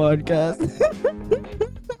 What a podcast.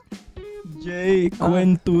 Jay,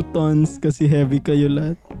 Quintutons kasi heavy kayo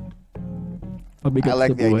lahat. Pabigat I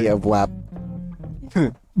like sa the buhay. idea of WAP.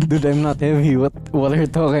 Dude, I'm not heavy. What are you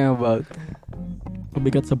talking about?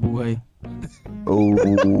 Pabigat sa buhay. Oh,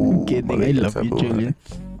 Kidding, I love you, Julian.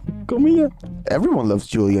 Come here. Everyone loves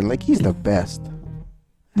Julian. Like he's the best.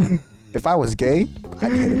 If I was gay,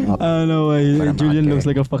 I'd hit him up. I don't know why But I'm not Julian looks gay.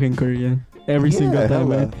 like a fucking Korean. Every Yeah, single time,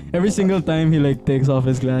 hella. man. Every single time he like takes off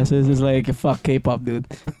his glasses, it's like fuck K-pop, dude.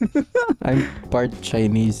 I'm part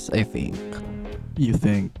Chinese, I think. You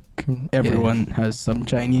think everyone has some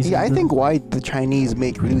Chinese? Yeah, I in them? think why the Chinese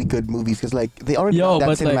make really good movies because like they already Yo, have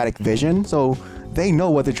that but, like- cinematic vision, so they know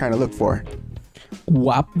what they're trying to look for.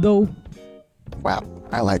 WAP though. WAP.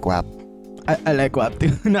 I like WAP. I like WAP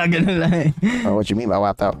too. Not gonna lie. Oh, what you mean by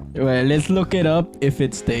WAP out? Well, let's look it up if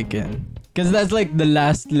it's taken. Cause that's like the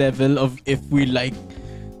last level of if we like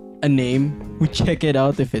a name, we check it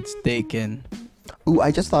out if it's taken. Ooh,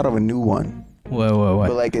 I just thought of a new one, What?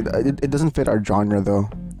 but like it doesn't fit our genre though.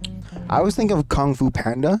 I always think of Kung Fu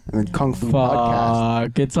Panda and then Kung Fu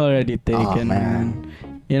Podcast. Fuck, it's already taken, man. man.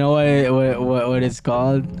 You know what it's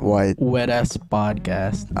called? What? Wet ass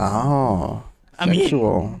podcast. Oh, I mean-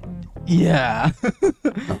 sexual. Yeah,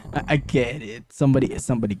 I get it.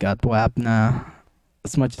 Somebody got WAP na.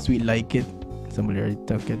 As much as we like it, somebody already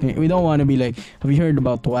took it. We don't want to be like, have you heard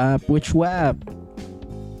about WAP? Which WAP?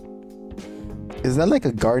 Is that like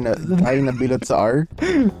a guy na bilot sa R?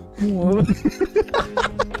 What?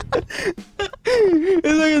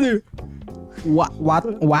 It's like Wap?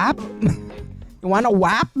 You wanna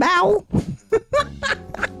wap now?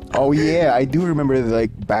 Oh yeah, I do remember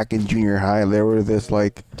like back in junior high, there were this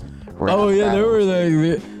like. Oh rap yeah, they were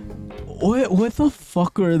battles. like, what the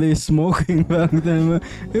fuck were they smoking back then? Man?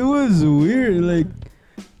 It was weird. Like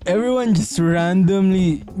everyone just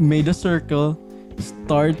randomly made a circle,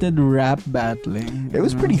 started rap battling. It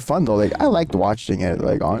was you know? pretty fun though. Like I liked watching it.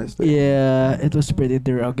 Like honestly. Yeah, it was pretty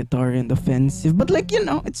derogatory and offensive, but like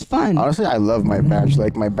it's fun. Honestly, I love my batch.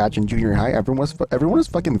 Like my batch in junior high, everyone was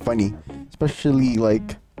fucking funny. Especially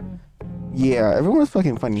like, yeah, everyone was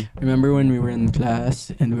fucking funny. Remember when we were in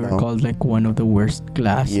class and we were No. called like one of the worst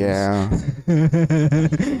classes? Yeah,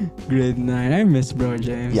 Grade 9. I miss Bro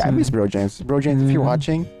James. yeah. I miss Bro James. Bro James, if you're Yeah.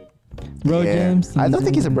 watching, Bro yeah. James. I don't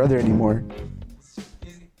think he's a brother anymore.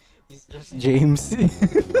 James.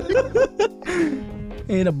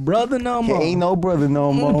 Ain't a brother no He more. ain't no brother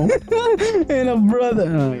no more. Ain't a brother.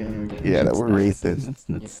 Oh, yeah, Yeah, that we're racist.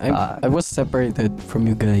 I was separated from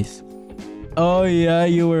you guys. Oh yeah,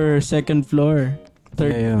 you were second floor.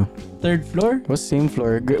 Third, Yeah. third floor? It was same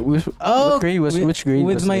floor. Which grade was with, which grade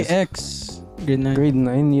with was my this? ex. Grade 9. Grade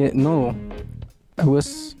 9? Yeah, no. I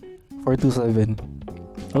was 427.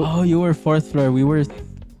 Oh, you were fourth floor. We were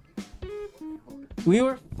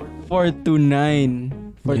 4 to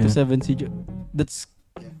 9. 4 to Yeah. 7 CJ. That's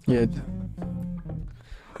Yeah.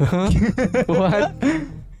 What?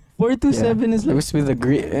 4 to Yeah. 7 is I like was with the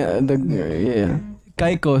yeah.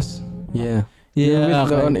 Kaikos. Yeah. Yeah,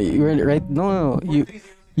 You were right. No.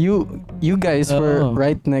 You guys were Oh.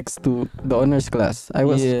 right next to the honors class. I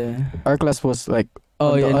was. Yeah. Our class was like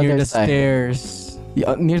Oh, on the yeah, near other the side. stairs.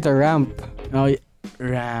 Near the ramp. Oh, yeah.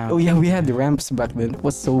 Ramp. Oh yeah, we had ramps back then. It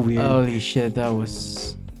was so weird. Holy shit, that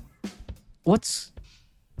was. What's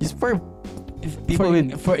Just for for, people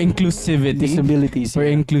with for inclusivity? disabilities. For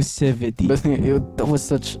yeah. inclusivity. But that was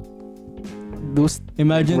such. Those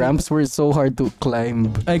Imagine ramps were so hard to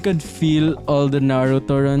climb. I could feel all the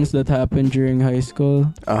Naruto runs that happened during high school.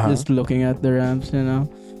 Just looking at the ramps.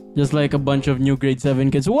 Just like a bunch of new grade 7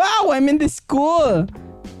 kids. Wow, I'm in this school!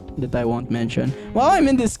 That I won't mention. Wow, I'm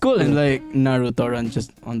in this school! And like Naruto run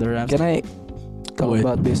just on the ramps. Can I talk Wait.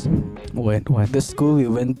 about this? Wait, what? The school we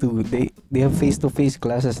went to, they have face-to-face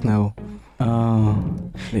classes now. Oh.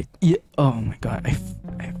 Like- Yeah, oh my god, I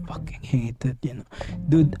fucking hate it,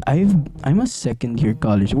 Dude, I'm a second year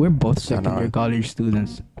college. We're both second year college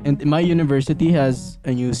students. And my university has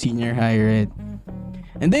a new senior high, right?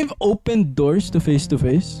 And they've opened doors to face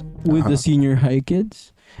with the senior high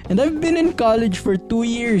kids. And I've been in college for 2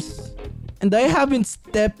 years. And I haven't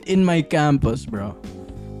stepped in my campus, bro.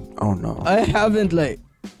 Oh no. I haven't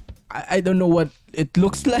I don't know what it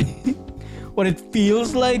looks like, what it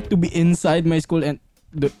feels like to be inside my school and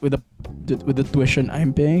with the tuition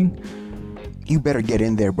I'm paying. You better get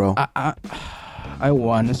in there, bro. I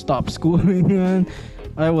want to stop schooling, man.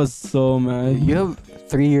 I was so mad. You have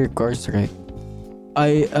 3-year course, right?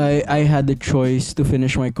 I had the choice to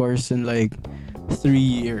finish my course in like 3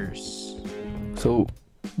 years. So,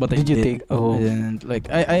 But I Did you did. take- oh. I didn't. Like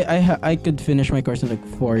I could finish my course in like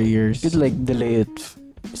 4 years. you could like delay it.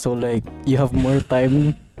 So like you have more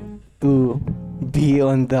time to be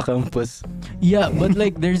on the campus. Yeah, but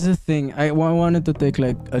like there's a thing. I wanted to take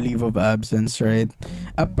like a leave of absence, right?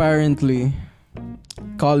 Apparently,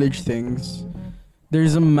 college things,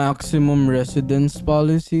 there's a maximum residence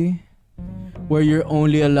policy where you're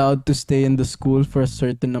only allowed to stay in the school for a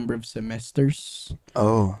certain number of semesters.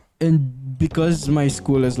 Oh. And because my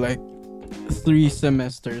school is like 3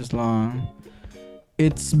 semesters long,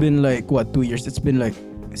 it's been like 2 years? It's been like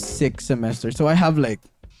 6 semesters. So I have like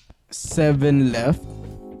 7 left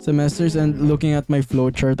semesters, and looking at my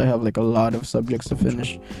flow chart, I have like a lot of subjects to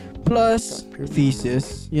finish. Plus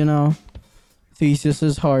thesis, Thesis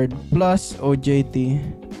is hard. Plus OJT.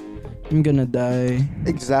 I'm gonna die.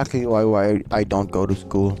 Exactly why I don't go to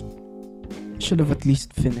school. Should have at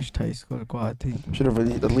least finished high school, Kwati. Should have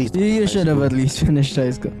at least. You high should have school. at least finished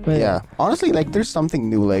high school. But Yeah. Honestly, like there's something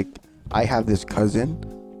new. Like I have this cousin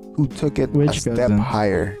who took it Which a step cousin?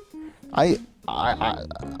 higher.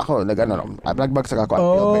 Ako, ano, nagbagsak ako. I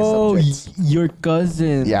failed my Oh, subjects. your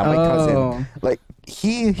cousin. Yeah, my cousin. Oh. Like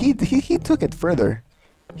he took it further.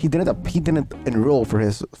 He didn't enroll for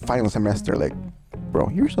his final semester. Like, bro,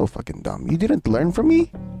 you're so fucking dumb. You didn't learn from me,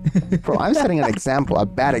 bro. I'm setting an example, a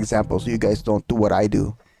bad example, so you guys don't do what I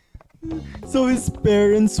do. So his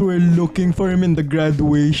parents were looking for him in the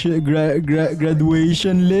graduation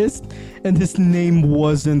list, and his name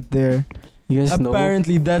wasn't there. You guys know?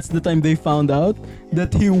 Apparently, that's the time they found out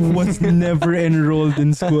that he was never enrolled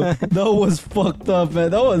in school. That was fucked up,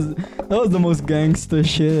 man. That was the most gangster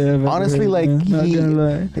shit I've ever Honestly, heard, like, man. Not he- gonna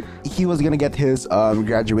lie. He was gonna get his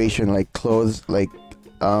graduation like clothes like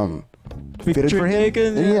fitted Picture for him.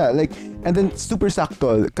 taken, Yeah, like, and then super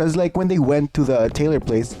sakto, cause like when they went to the tailor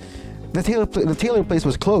place, the tailor place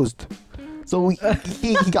was closed, so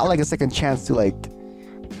he got like a second chance to like,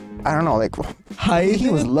 I don't know, like Hide he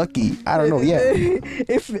was it? lucky. I don't know. Yeah,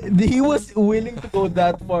 If he was willing to go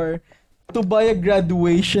that far to buy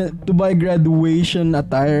graduation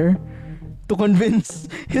attire to convince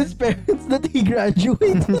his parents that he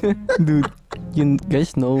graduated. Dude, you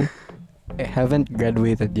guys know I haven't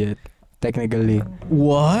graduated yet, technically.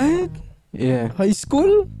 What? Yeah. High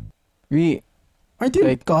school? We Aren't you in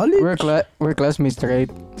Like, college? we're classmates, right?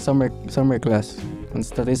 Summer class on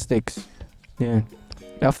statistics. Yeah.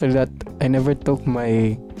 After that, I never took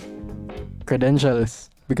my credentials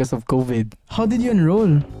because of COVID. How did you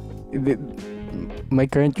enroll? The- My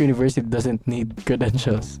current university doesn't need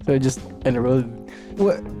credentials, so I just enrolled.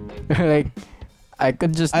 What? Like, I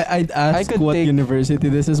could just I'd ask could what take- university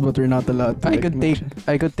this is, but we're not allowed to. I like, could take mention.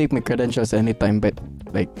 I could take my credentials anytime, but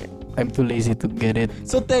like I'm too lazy to get it.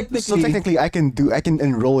 So technically, so technically, I can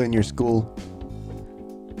enroll in your school.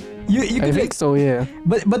 you I could think so, yeah.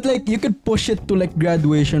 but like you could push it to like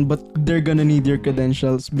graduation, but they're gonna need your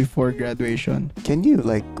credentials before graduation. Can you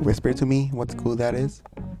like whisper to me what school that is?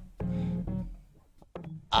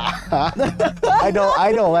 I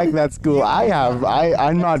don't like that school.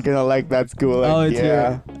 I'm not gonna like that school. Like,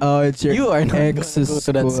 it's your You are not ex's gonna go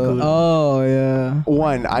to that school. Oh yeah.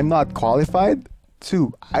 One, I'm not qualified.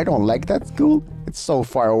 Two, I don't like that school. It's so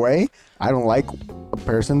far away. I don't like a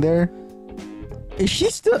person there. Is she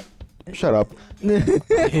still? Shut up. Yeah.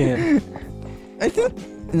 I think.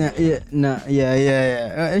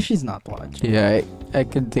 Yeah. She's not watching. Yeah, I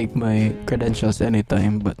could take my credentials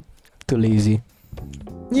anytime, but too lazy.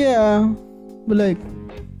 Yeah, but like,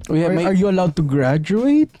 Oh yeah, are you allowed to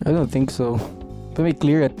graduate? I don't think so. But my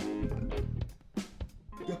clearance.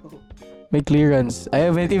 My clearance. I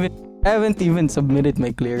haven't even submitted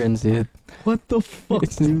my clearance yet. What the fuck?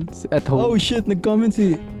 It's at home. Oh shit! Nag-comment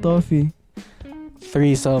si Toffee.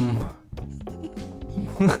 Threesome.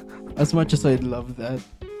 As much as I'd love that.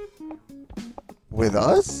 With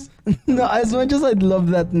us? No, as much as I'd love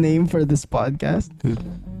that name for this podcast.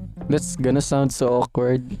 That's gonna sound so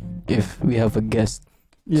awkward if we have a guest.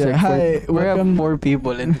 Yeah. It's like Hi. we have Welcome. 4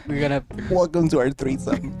 people and we're gonna. Welcome to our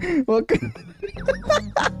threesome. Welcome.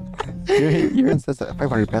 You're That's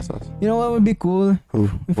 500 pesos. You know what would be cool? Who?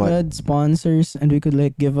 If we What? had sponsors and we could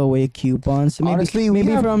like give away coupons. Maybe, Honestly, we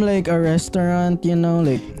maybe have- from like a restaurant, you know,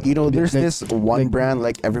 like You know, there's Like- this one like brand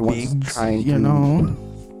like everyone's Bigs, trying to. you know.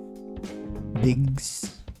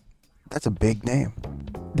 Bigs. That's a big name.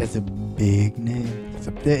 That's a big name. It's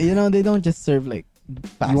a- They don't just serve like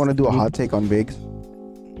fast You want to do a food. hot take on Bigs?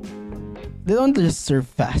 They don't just serve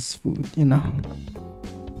fast food, you know.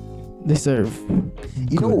 They serve.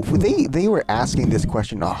 You know, good food. they were asking this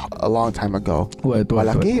question a long time ago. What?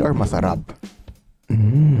 Malaki or masarap?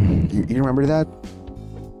 Mm. You remember that?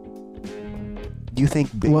 Do you think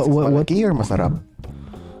Bigs What- is what- malaki or masarap?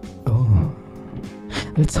 Oh,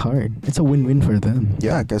 it's hard. It's a win-win for them.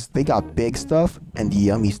 Yeah, because they got big stuff and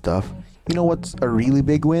yummy stuff. You know what's a really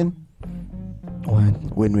big win? What?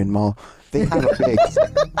 Win-win mall. They have a Bigs.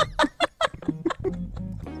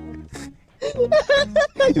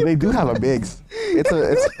 They do have a Bigs.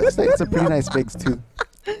 It's a pretty nice Bigs too.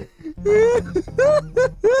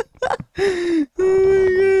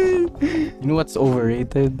 You know what's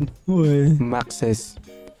overrated? What? Max's.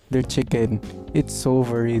 Their chicken. It's so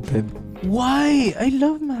overrated. Why? I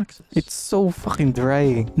love Max's. It's so fucking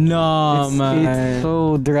dry. No, man. It's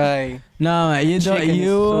so dry. No, man. You don't. Chicken is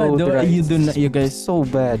You so do. dry. You do not. You It's guys. so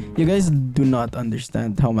bad. You guys do not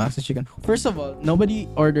understand how Max's chicken. First of all, nobody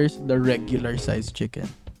orders the regular size chicken.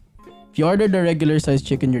 If you order the regular size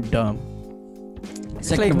chicken, you're dumb. It's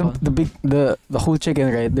Second like of all- the whole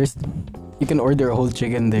chicken, right? You can order a whole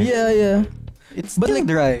chicken there. Yeah. It's But still like-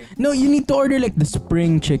 dry. No, you need to order like the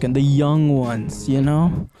spring chicken, the young ones, you know?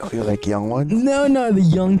 Oh, you like young ones? No, the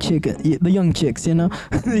young chicken, the young chicks, you know?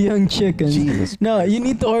 The young chicken. Jesus. No, you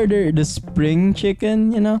need to order the spring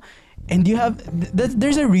chicken, you know? And you have,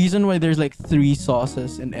 there's a reason why there's like 3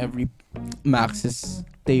 sauces in every Max's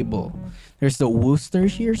table. There's the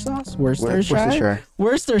Worcestershire sauce, Worcestershire sauce.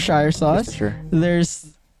 Worcestershire.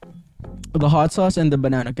 There's the hot sauce and the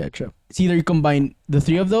banana ketchup. It's either you combine the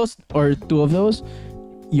 3 of those or 2 of those,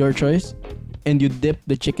 your choice. and you dip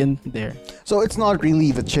the chicken there. So it's not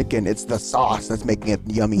really the chicken; it's the sauce that's making it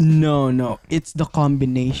yummy. No, it's the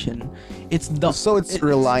combination. It's the So it's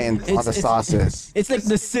reliant on the sauces. It's like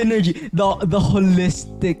the synergy, the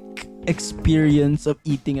holistic experience of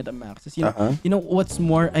eating at a Max's. Uh-huh. You know what's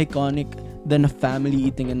more iconic than a family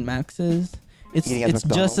eating in Max's? Eating at It's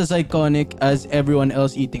just as iconic as everyone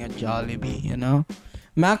else eating at Jollibee. You know,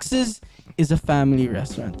 Max's is a family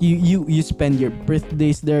restaurant. You spend your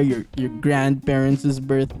birthdays there, your grandparents'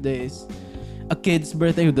 birthdays, a kid's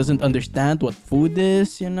birthday who doesn't understand what food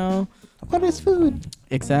is. You know. What is food?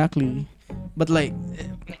 Exactly. But like,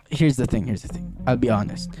 here's the thing. I'll be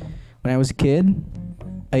honest. When I was a kid,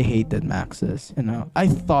 I hated Max's. You know, I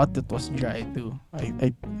thought it was dry too.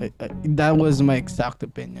 I that was my exact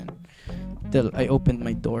opinion. Till I opened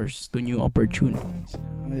my doors to new opportunities.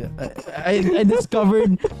 I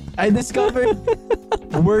discovered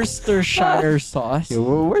Worcestershire sauce. Yeah,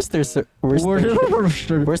 Worcester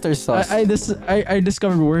sauce. I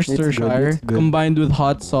discovered Worcestershire It's good. combined with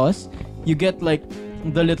hot sauce. You get like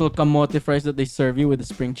the little kamote fries that they serve you with the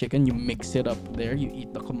spring chicken. You mix it up there. You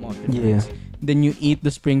eat the kamote fries. Then you eat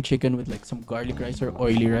the spring chicken with like some garlic rice or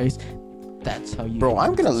oily rice. That's how you. Bro, eat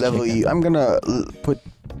I'm gonna this level chicken. you. I'm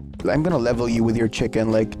gonna level you with your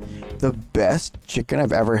chicken. Like the best chicken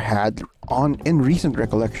I've ever had in recent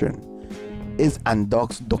recollection is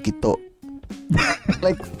Andok's Dokito.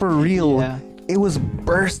 Like for real. Yeah. It was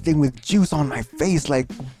bursting with juice on my face, like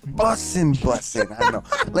bussin'. I don't know.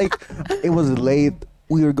 Like it was late.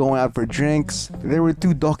 We were going out for drinks. There were 2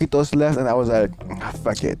 Dokitos left, and I was like,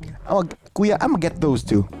 fuck it. I'm gonna get those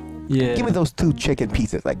 2. Yeah. Give me those 2 chicken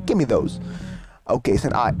pieces. Like, give me those. Okay, so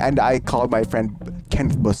I called my friend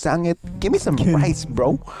Kenneth Bosangit. Give me some rice,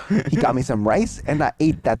 bro. He got me some rice, and I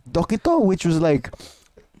ate that Dokito, which was like,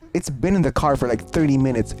 it's been in the car for like 30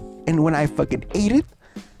 minutes. And when I fucking ate it,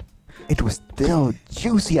 it was still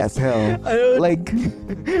juicy as hell. I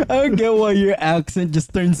don't get why your accent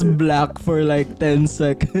just turns black for like 10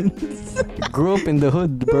 seconds. Grew up in the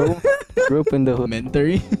hood, bro. Grew up in the hood.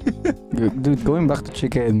 Elementary. Dude, going back to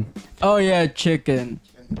chicken. Oh yeah, chicken.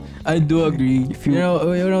 I do agree. If You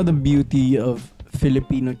you- know the beauty of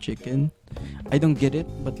Filipino chicken. I don't get it,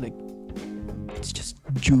 but like, it's just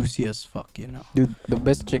juicy as fuck, you know. Dude, the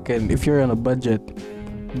best chicken. If you're on a budget,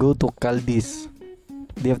 go to Caldi's.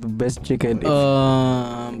 They have the best chicken.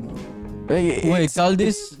 Wait,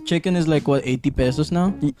 Caldi's chicken is like what, 80 pesos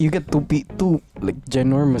now? You get two like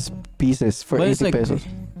ginormous pieces for But 80 it's like pesos.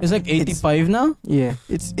 it's like 85 now. Yeah,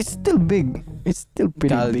 it's still big. It's still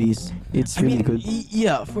pretty Caldi's. big. It's I really mean, good.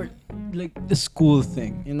 yeah, for like the school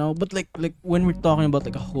thing, you know. But like when we're talking about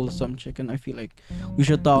like a wholesome chicken, I feel like we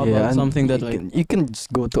should talk about and something that you like can, you can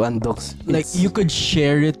just go to Andox. like you could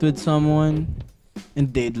share it with someone,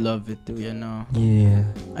 and they'd love it too, you know. Yeah.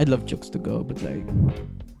 I'd love Chooks to go, but like,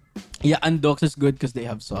 yeah, Andox is good because they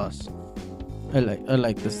have sauce. I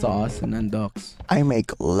like the sauce and Andox. I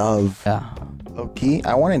make love. Yeah. Okay,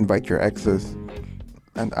 I want to invite your exes,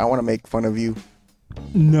 and I want to make fun of you.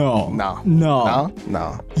 No. No. No.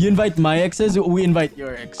 No. You invite my exes, we invite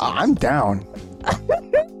your exes. I'm down.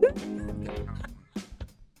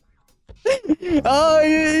 Oh,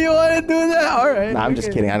 you want to do that? All right. Nah, I'm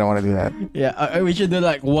just kidding. I don't want to do that. Yeah, we should do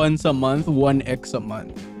like once a month, one ex a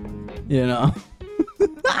month. You know.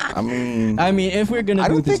 I mean, I mean, if we're gonna I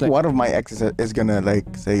do don't this, think like, one of my exes is gonna like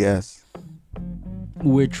say yes.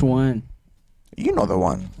 which one? You know the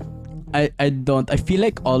one. I don't. I feel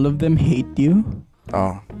like all of them hate you.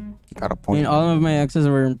 Oh, you got a I point. mean, all of my exes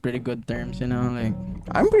were in pretty good terms. You know, like.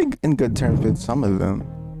 I'm pretty in good terms with some of them.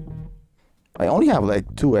 I only have like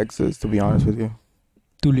 2 exes, to be honest with you.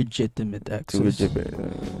 2 legitimate exes. 2 legit.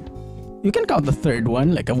 You can count the third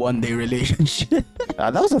one like a one-day relationship.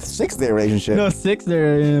 That was a 6-day relationship. No, 6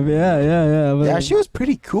 there. Yeah. But Yeah, like, she was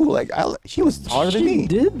pretty cool. Like, she was taller than me. She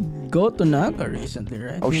did go to Naga recently,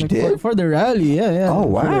 right? Oh, she Like, did? for the rally. Yeah. Oh, For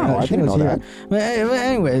the wow. rally, I she didn't was know here. that. But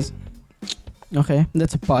anyways, okay,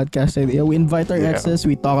 that's a podcast idea. We invite our Yeah. exes.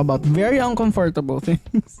 We talk about very uncomfortable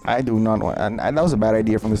things. I do not want, and that was a bad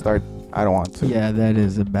idea from the start. I don't want to. Yeah, that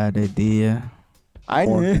is a bad idea.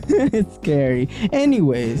 It's scary.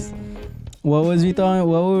 Anyways, what was we talking?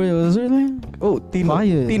 What was it like? Oh,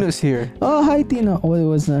 Quiet. Tino's here. Oh, hi Tina. What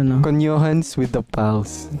was that? No? Konyohans with the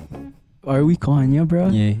pals. Are we Kanye, bro?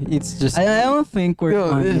 Yeah, it's just. I don't think we're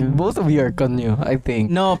Yo, Kanye. both of you are Konyo, I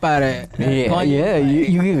think. No, pare.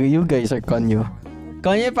 You guys are Konyo.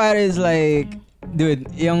 Kanye pare is like, dude,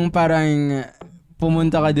 yung parang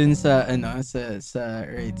pumunta ka dun sa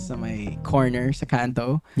right sa may corner sa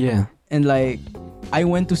kanto, Yeah. and like I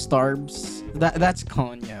went to Starbs. That's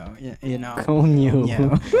Kanye. you know. Konyo.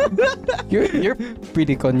 Yeah. You're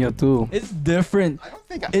pretty konyo too. It's different. I don't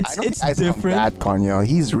think It's- I don't it's think I sound different. that Konyo.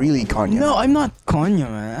 He's really Konyo. No, I'm not Konyo,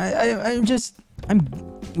 man.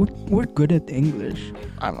 We're good at English.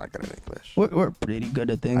 I'm not good at English. We're pretty good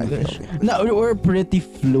at English. feel it. No, we're pretty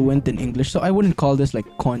fluent in English, so I wouldn't call this like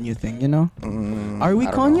Konyo thing, you know? Are we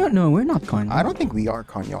I don't know. Konyo? No, we're not Konyo. I don't think we are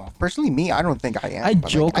Konyo. Personally, me, I don't think I am. I but,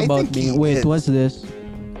 joke I about think he being. Wait, is. what's this?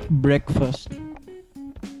 Breakfast.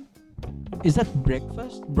 Is that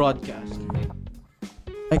breakfast? Broadcast.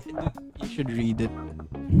 You should read it.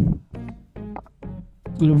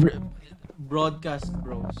 Broadcast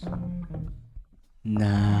bros.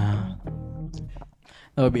 Nah.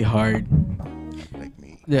 That would be hard. like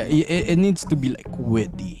me? Yeah, it needs to be like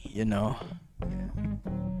witty, you know?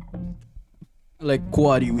 Like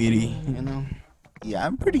quaddy witty, you know? Yeah,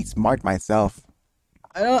 I'm pretty smart myself.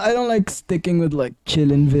 I don't like sticking with like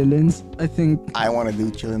chillin' villains. I think I want to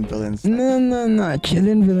do chillin' villains. no,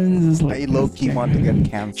 chillin' villains is like I low key want to get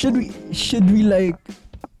canceled. should we like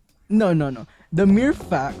no. The mere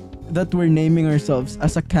fact that we're naming ourselves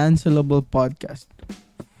as a cancelable podcast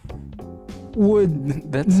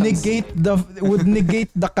would That sounds- negate the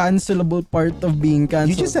cancelable part of being canceled.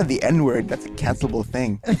 You just said the N word. That's a cancelable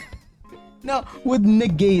thing. no, would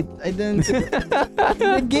negate. I didn't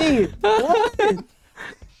negate. What?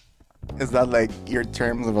 Is that like your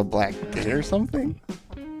terms of a black gay or something?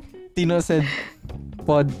 Tino said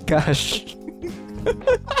podcast.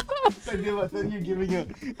 You're giving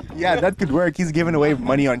yeah, that could work. He's giving away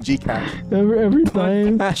money on Gcash. Every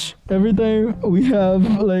time Podcast. every time we have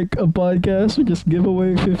like a podcast, we just give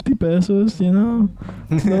away 50 pesos, you know?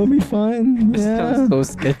 That'll be fine. This Yeah. sounds so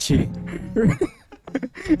sketchy.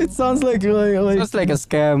 It sounds like Sounds like a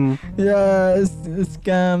scam. yeah, it's a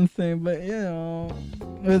scam thing, but you know,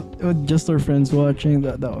 with just our friends watching,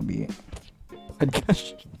 that would be.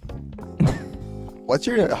 Podcast. What's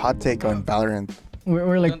your hot take on Valorant?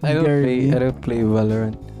 We're like I Gary. don't play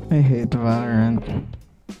Valorant. I hate Valorant.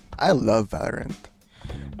 I love Valorant.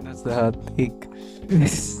 That's the hot take.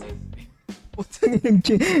 What's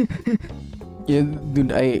the Yeah,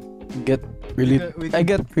 dude, I get We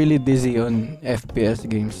could- really dizzy on FPS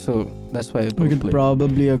games, so that's why I We don't could play.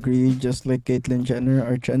 probably agree, just like Caitlyn Jenner,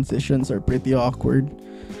 our transitions are pretty awkward.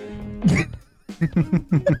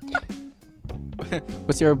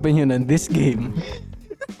 What's your opinion on this game?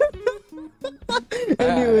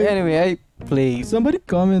 Anyway, I play. Somebody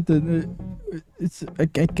commented. It's I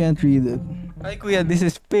can't read it. Hi Kuya, this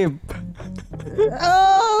is Pip.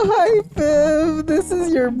 Oh, hi, Pim. This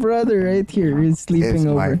is your brother right here. He's Is sleeping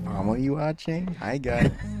my over. family watching? Hi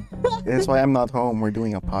guys. That's why I'm not home. We're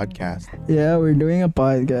doing a podcast. Yeah, we're doing a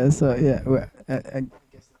podcast. So yeah, I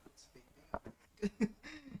guess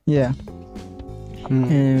yeah.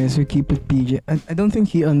 Anyways, we keep it PG. I don't think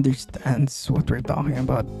he understands what we're talking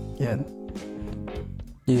about yet.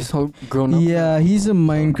 He's so grown up. Yeah, he's a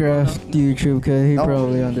Minecraft YouTube guy. He No,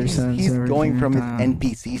 probably he's- understands. He's going everything. from his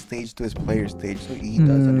NPC stage to his player stage, so he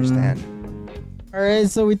does understand. Alright,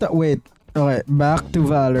 so we thought. Wait. Okay, back to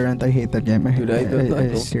Valorant. I hate that game. Dude, I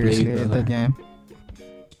don't seriously play hate that Valorant. game.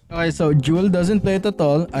 Okay, so Jewel doesn't play it at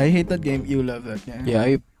all. I hate that game. You love that game. Yeah,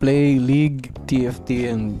 I play League, TFT,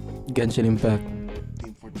 and Genshin Impact.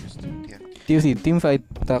 Team Fortress 2, yeah. TFT, Teamfight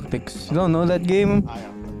Tactics. You don't know that game? I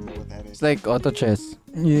don't know what that is. It's like auto chess.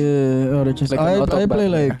 Yeah, auto chess. Like an auto I play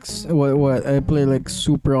battler. like what? I play like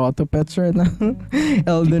super auto pets right now.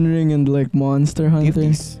 Elden Ring and like Monster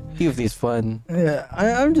Hunter. TFT is fun. Yeah,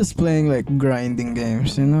 I'm just playing like grinding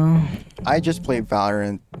games, you know. I just play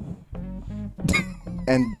Valorant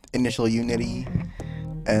and Initial Unity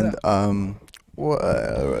and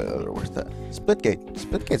where's that? Splitgate.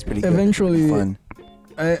 Splitgate's pretty good. Eventually, Fun.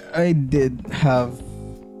 I did have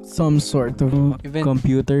some sort of Even-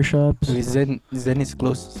 computer shops. With Zen is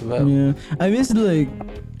close as well. Yeah, I miss like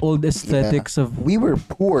old aesthetics of. We were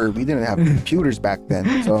poor. We didn't have computers back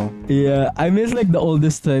then, so Yeah, I miss like the old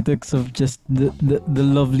aesthetics of just the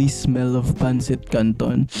lovely smell of pancit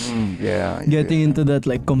canton. yeah. Getting into that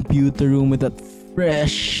like computer room with that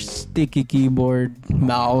fresh sticky keyboard,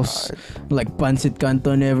 mouse, like pancit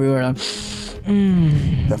canton everywhere.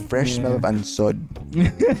 the fresh smell of ansod.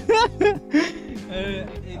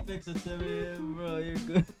 Apex at 7 a.m, bro, you're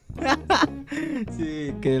good.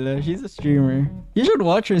 See, Kayla, she's a streamer. You should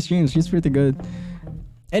watch her streams. She's pretty good.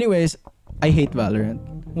 Anyways, I hate Valorant.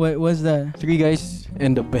 What was that? 3 guys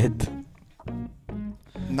in the bed.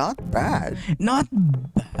 Not bad. Not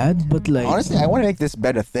bad, but like Honestly, I want to make this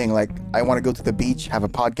bed a thing. Like, I want to go to the beach, have a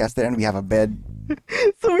podcast there, and we have a bed.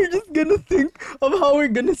 So we're just gonna think of how we're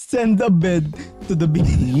gonna send a bed to the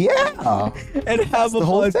beach Yeah. and have a the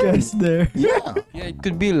whole podcast there. Yeah. Yeah, it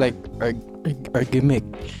could be like our gimmick.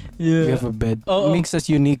 Yeah. We have a bed. Oh, oh. Makes us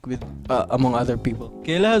unique with among other people.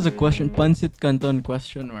 Kayla has a question. Pancit Canton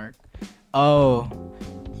question mark. Oh.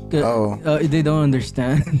 They don't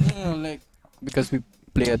understand. Like because we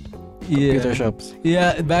play at Yeah. computer shops.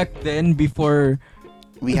 Yeah, back then before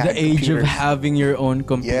We the had age of computers. having your own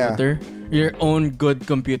computer, your own good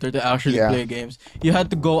computer to actually Yeah. play games, you had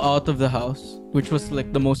to go out of the house, which was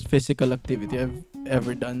like the most physical activity I've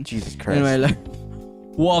ever done Jesus in my Christ. life.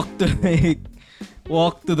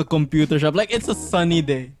 Walk to the computer shop. Like it's a sunny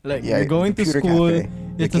day. Like Yeah, you're going to computer school. cafe.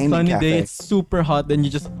 The It's a gaming sunny day. cafe. It's super hot. Then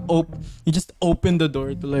you just open the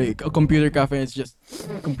door to like a computer cafe. And it's just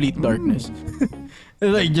complete darkness.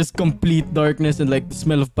 It's like just complete darkness and like the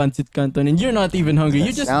smell of pancit canton. And you're not even hungry. The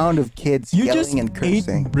You just sound of kids you yelling just and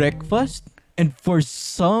cursing. ate breakfast, and for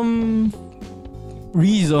some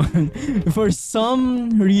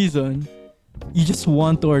reason, you just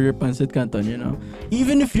want to order pancit canton. You know,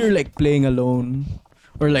 even if you're like playing alone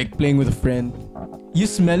or like playing with a friend, you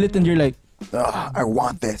smell it and you're like, Ugh, I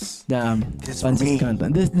want this. damn, This is for me. pancit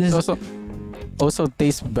canton. This It also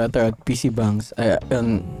tastes better at PC banks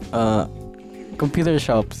and computer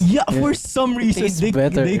shops. yeah, for some reason tastes they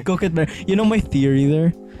better. cook it better. You know, my theory there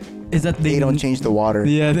is that They don't change the water.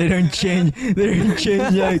 Yeah, they don't change. They don't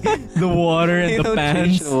change like the water and They the don't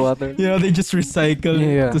change pans. the water. Yeah, they just recycle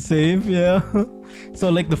Yeah. to save. Yeah. So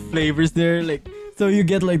like the flavors there, like so you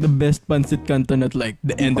get like the best pancit canton at like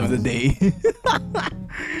the end of the day.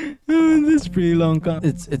 This pretty long.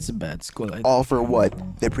 It's a bad school. All for what?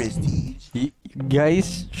 The prestige. You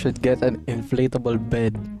guys should get an inflatable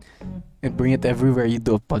bed and bring it everywhere you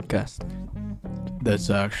do a podcast. That's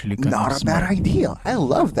actually kind Not of a bad idea. I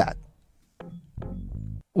love that.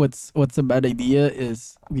 What's a bad idea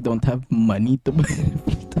is we don't have money to buy.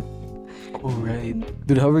 Oh right,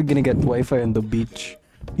 dude. How we're gonna get Wi-Fi on the beach?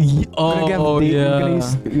 Oh yeah.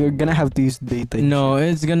 You're gonna have to use data. and No,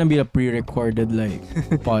 it's gonna be a pre-recorded like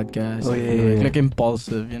podcast. Oh, yeah. Like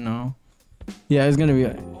impulsive, you know. Yeah, it's gonna be.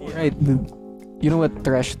 shit. Right, dude. You know what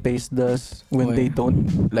Trash Taste does when What? they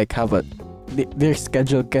don't like have their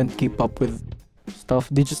schedule can't keep up with stuff.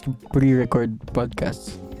 They just pre-record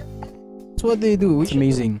podcasts. That's what they do. It's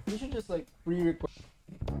amazing. We should just like pre-record.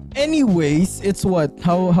 Anyways, it's what?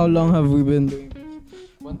 How long have we been doing?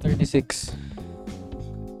 136.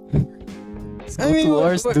 Let's go I mean, 2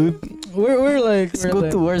 hours, dude. We're like Let's go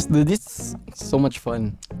 2 hours, dude. It's so much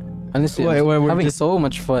fun. Honestly, Why- I'm why we're having just- so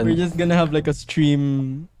much fun. we're just gonna have like a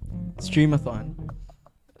streamathon.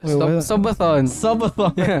 Wait, what? Subathon.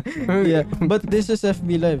 Subathon. Yeah, but this is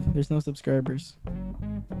FB Live. There's no subscribers.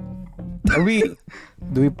 Are we?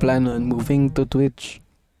 Do we plan on moving to Twitch?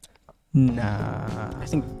 Nah. I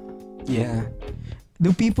think. Yeah.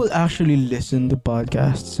 Do people actually listen to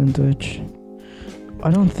podcasts on Twitch? I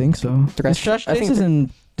don't think so. Trash- Trash I think Taste is in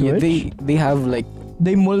Yeah, Twitch. they have like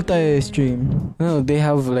They multi-stream. no, they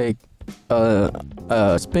have like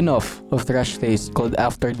a spin-off of Trash Taste called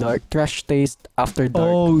After Dark. Trash Taste After Dark.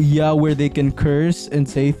 Oh yeah, where they can curse and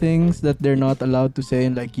say things that they're not allowed to say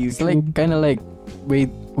in like YouTube. It's like kind of like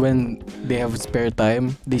when they have spare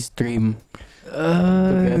time, they stream.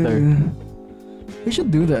 together. We should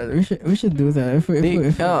do that. We should do that.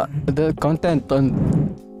 The content on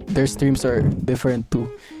their streams are different too.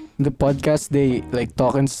 In the podcast they like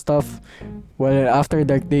talk and stuff, while after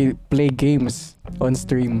that they play games on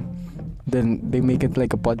stream. Then they make it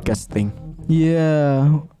like a podcast thing.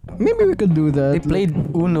 Yeah, maybe we could do that. They played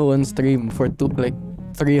Uno on stream for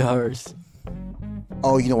 3 hours.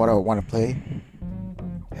 Oh, you know what I want to play?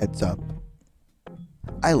 Heads Up.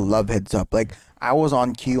 I love Heads Up. Like, I was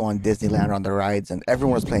on queue on Disneyland on the rides, and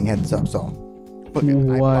everyone was playing Heads Up, so I bought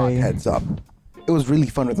Why? Heads Up. It was really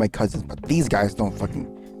fun with my cousins, but these guys don't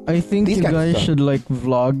fucking... I think These you guys guys suck. should like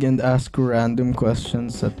vlog and ask random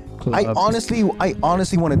questions at clubs. I honestly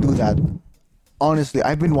want to do that. Honestly,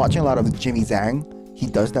 I've been watching a lot of Jimmy Zhang. He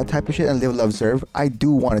does that type of shit and Live Love Serve. I do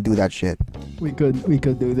want to do that shit. we could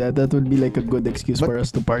do that. That would be like a good excuse But- for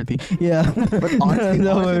us to party. Yeah. But honestly,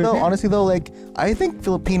 No, honestly though, like, I think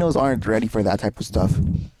Filipinos aren't ready for that type of stuff.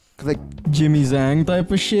 'Cause, like, Jimmy Zhang type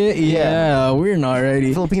of shit. Yeah. Yeah, we're not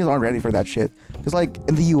ready. Filipinos aren't ready for that shit. Because, like,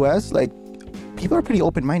 in the US, like, people are pretty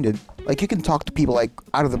open-minded. Like, you can talk to people, like,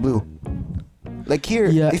 out of the blue. Like, here,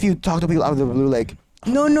 Yeah. if you talk to people out of the blue, like,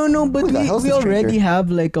 No, but Who the hell's we this already stranger? have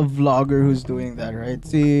like a vlogger who's doing that, right?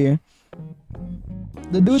 See,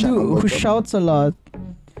 the dude Shut who up. shouts a lot.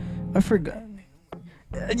 I forgot.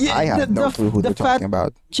 Yeah, I have no clue who the they're talking fat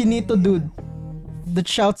about. chinito dude that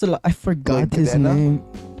shouts a lot. I forgot Like his Cadena? name.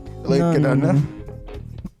 Like, No, no, Cadena? no.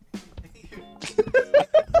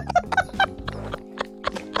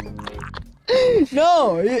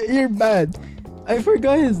 No, you're bad. I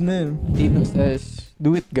forgot his name. Tino says,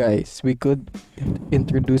 "Do it, guys. We could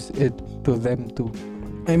introduce it to them too."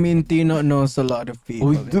 I mean, Tino knows a lot of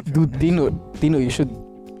people. Oh, dude, Tino, you should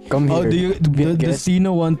come here. Oh, to be a does guest.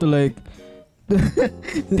 Tino want to like?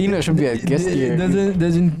 Tino should be a guest here.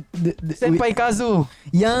 Doesn't. Senpai Kazu.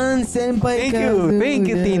 Yan Senpai. Thank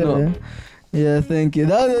you, yeah. Tino. Yeah, thank you.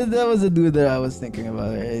 That was the dude that I was thinking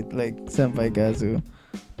about, right? Like Senpai Kazu.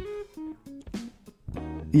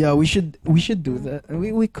 Yeah, we should do that.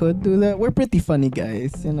 We could do that. We're pretty funny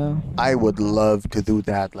guys, you know. I would love to do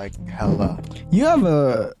that, like hella. You have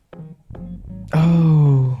a.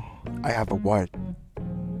 Oh. I have a what?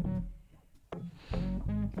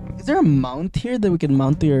 Is there a mount here that we can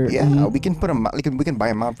mount to your? Yeah, we can put a mount. We can buy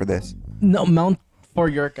a mount for this. No, mount for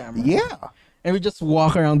your camera. Yeah. And we just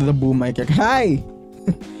walk around with a boom mic. Like, hi.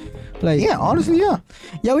 Like. Yeah, honestly, yeah.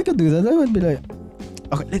 Yeah, we could do that. That would be like.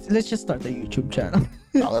 Okay, let's just start a YouTube channel.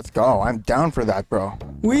 Oh, let's go. I'm down for that, bro.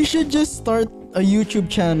 We should just start a YouTube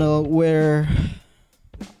channel where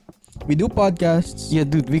we do podcasts. Yeah,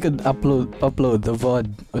 dude, we could upload the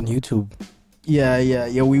VOD on YouTube. Yeah.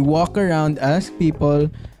 We walk around, ask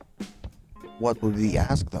people. What would we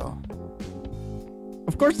ask though?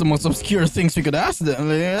 Of course, the most obscure things we could ask them.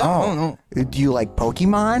 Like, I don't know. Do you like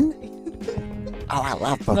Pokemon? Oh, I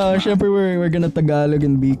love Pokemon. No, syempre we're gonna Tagalog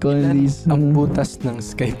and Bicol and these. Ang butas ng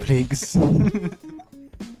Skyflakes.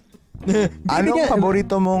 Anong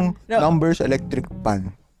paborito mong No. numbers electric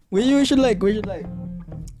pan? We should like.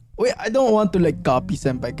 Wait, I don't want to like copy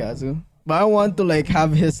Senpai Kazu, but I want to like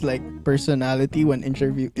have his like personality when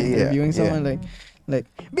interviewing someone. Like,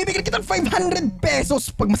 bibigyan kita ng 500 pesos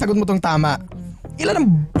pag masagot mo tong tama. Ilan ang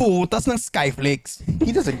butas ng Skyflakes?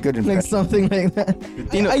 He does a good Like impression. something like that.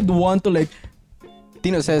 Tino- I'd want to like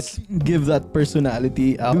Tino says, give that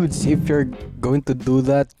personality out. dudes, if you're going to do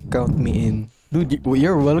that, count me in. Dude,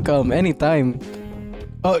 you're welcome anytime.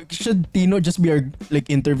 Oh, should Tino just be our like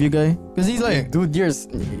interview guy? Because he's like Dude, you're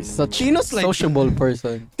such Tino's like- sociable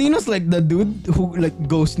person. Tino's like the dude who like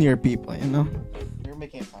goes near people, you know? You're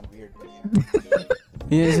making it sound weird.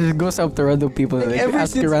 He just goes up to random people and like,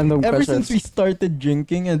 ask random ever questions. since we started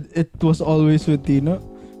drinking and it was always with Tino,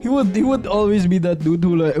 he would always be that dude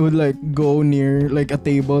who like would like go near like a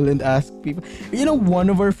table and ask people. You know, one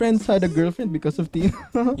of our friends had a girlfriend because of Tino.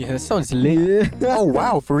 Yeah, that sounds lit. Yeah. Oh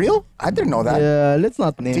wow, for real? I didn't know that. Yeah, let's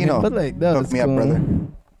not name Tino, it, but like that hook was me up, cool. brother.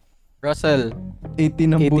 Russell,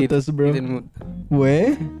 18 ang 18, butas, bro. 18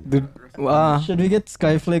 Weh? Dude, Should we get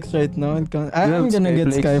Skyflakes right now and count? I'm Yeah, gonna get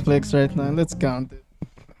Skyflakes. Skyflakes right now. Let's count it.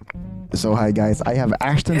 So hi guys, I have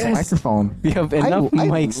Ashton's Yes. microphone. we have enough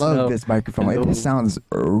I mics love now. this microphone. Hello. It sounds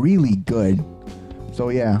really good. So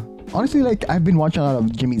yeah, honestly, like I've been watching a lot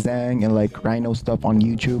of Jimmy Zhang and like Rhino stuff on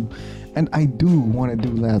YouTube, and I do want to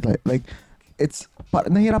do that. Like it's.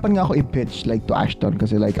 Nahirapan nga ako i-pitch like to Ashton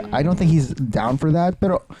kasi like I don't think he's down for that.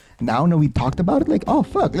 Pero now we talked about it, like oh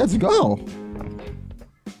fuck, let's go.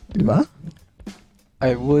 Diba?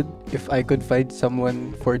 I would if I could find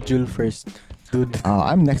someone for Jul first. Dude.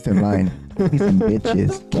 I'm next in line. Give me some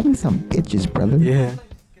bitches. Give me some bitches, brother. Yeah.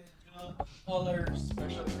 All our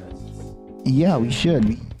special guests. Yeah, we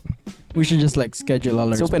should. We should just like schedule all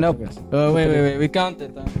our. Let's open special up. guests. Wait. We count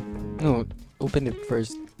it. No, open it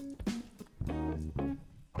first.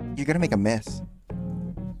 You're gonna make a mess.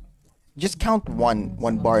 Just count one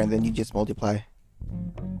bar and then you just multiply.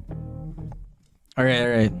 All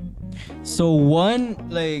right. So one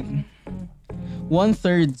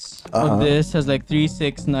thirds Uh-huh. of this has like 3,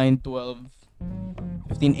 6, 9, 12,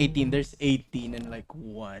 15, 18. There's 18 and like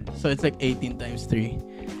 1. So it's like 18 times 3.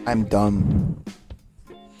 I'm dumb.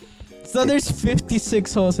 So there's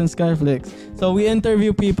 56 hosts in Skyflix. So we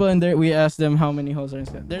interview people and we ask them how many hosts are in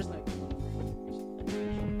Skyflix. There's like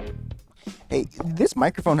Hey, this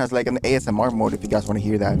microphone has like an ASMR mode if you guys want to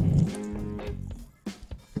hear that.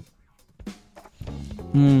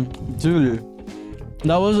 Jul.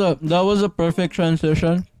 that was a perfect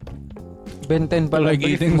transition. Ben 10 But pala like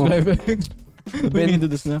brief eating mo. Skyflix. We need to do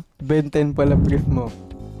this now. Ben 10 pala brief mo.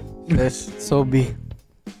 Yes, Sobi.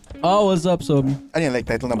 Oh, what's up, Sob? I didn't like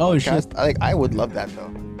title ng Oh, podcast. I would love that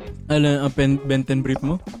though. Ano, Benten brief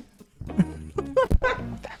mo?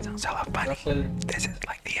 That sounds hella funny. Russell. This is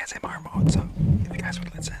like the ASMR mode, so if you guys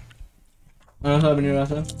would listen. Ano sabi ni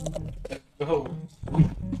Rasa? Go.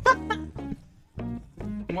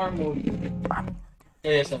 More mode.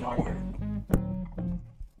 ASMR.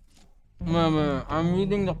 Mama, I'm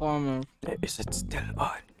reading the comments. Is it still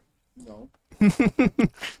on? No.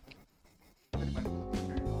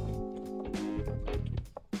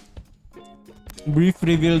 Brief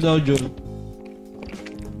reveal daw, Jul.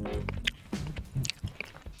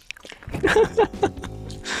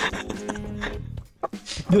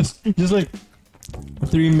 Just like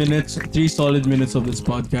 3 solid minutes of this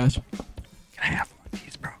podcast. Can I have one of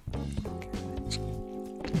these, bro?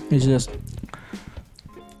 It's just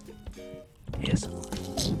Yes.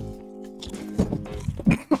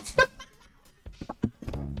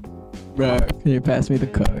 bro. Can you pass me the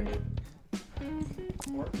card?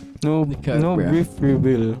 No, Because, no bruh. brief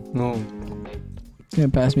reveal. No. Can you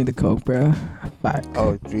pass me the coke, bro? Fuck.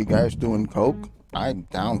 Oh, 3 guys doing coke? I'm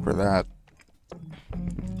down for that.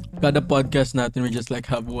 Kada podcast natin, we just like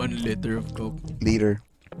have 1 liter of coke. Leader.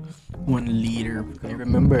 1 liter. Of I coke.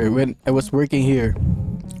 remember when I was working here,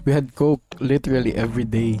 we had Coke literally every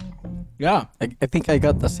day. Yeah, I think I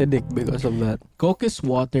got acidic because of that. coke is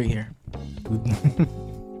water here.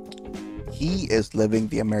 He is living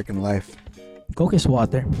the American life. Coke is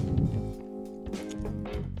water.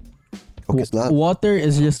 Coke is love. Water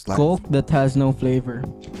is just Life. coke that has no flavor.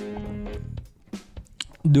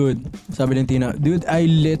 Dude, sabi ng Tina, dude, I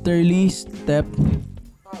literally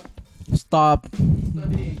stop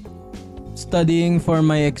studying for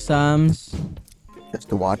my exams Just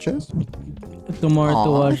to watch us? tomorrow to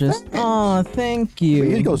Aw, watch this. thanks. Oh, thank You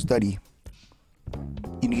need to you. go study.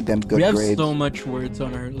 You need them good We have grades. so much words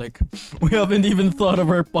on our we haven't even thought of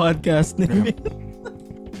our podcast name.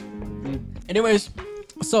 Anyways,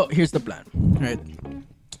 so here's the plan. Right.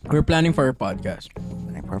 We're planning for our podcast.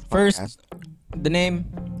 First, Podcast. the name,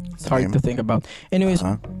 it's The hard name. to think about. Anyways,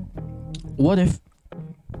 Uh-huh. what if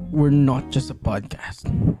we're not just a podcast?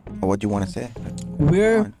 Oh, what do you want to say?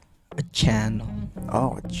 We're a channel.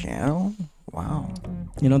 Oh, a channel? Wow.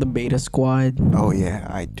 You know the Beta Squad? Oh, yeah.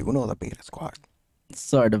 I do know the Beta Squad.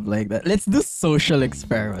 Sort of like that. Let's do social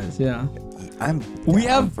experiments, yeah. I'm We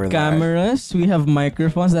down have for that. cameras, we have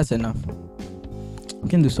microphones, that's enough. We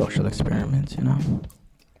can do social experiments, you know.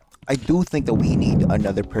 I do think that we need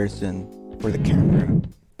another person for the camera.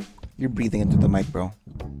 You're breathing into the mic, bro.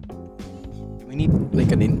 We need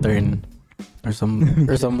like an intern or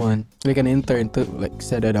someone like an intern to like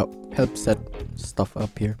set it up, help set stuff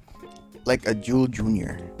up here. Like a Jewel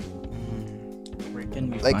Jr. Where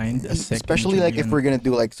can we Like, find a second especially like if Julian? we're gonna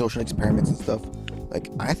do like social experiments and stuff. Like,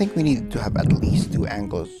 I think we need to have at least 2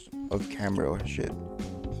 angles of camera or shit.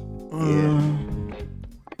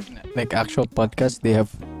 Like actual podcast, they have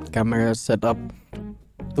cameras set up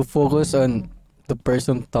to focus on the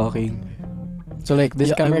person talking. So like this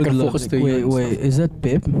Yeah, I camera would can love focus it. to you. and Wait, stuff. is that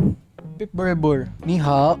Pip? Pip Borbor. Ni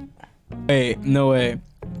hao. Wait, no way.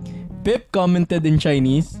 Pip commented in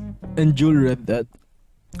Chinese and Jul read that.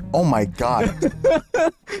 Oh my god.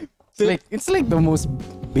 It's like the most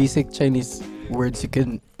basic Chinese words you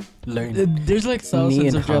can learn. There's like Ni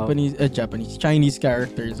thousands and of hao. Chinese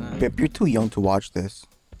characters. Pip, you're too young to watch this.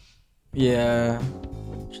 Yeah.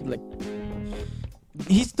 Should, like,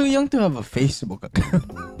 he's too young to have a Facebook account.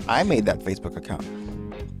 I made that Facebook account.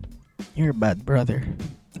 You're a bad brother.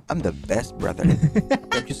 I'm the best brother.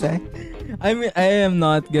 Don't you say? I mean, I am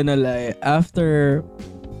not gonna lie. After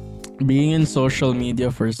being in social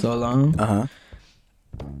media for so long, Uh-huh.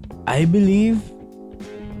 I believe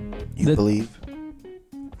You That- believe?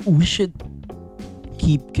 we should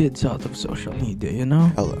keep kids out of social media, you know?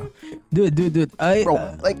 Hello. Dude. I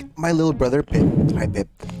Bro, like my little brother Pip, hi Pip.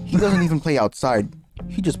 He doesn't even play outside.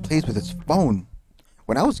 He just plays with his phone.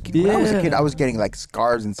 When I was a Yeah. kid, I was getting like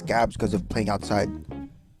scars and scabs because of playing outside.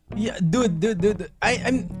 yeah, dude.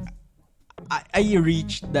 I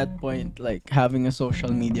reached that point, like having a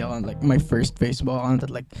social media on, like my first Facebook account at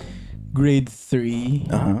like grade 3.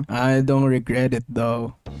 Uh-huh. I don't regret it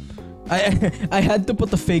though. I had to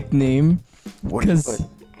put a fake name What do you because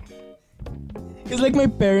put? like my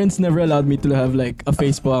parents never allowed me to have like a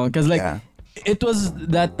Facebook account because like Yeah. it was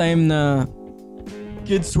that time na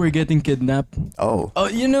kids were getting kidnapped. Oh, Oh,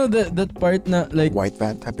 you know that part na like white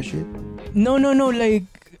van type of shit? no like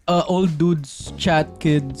old dudes chat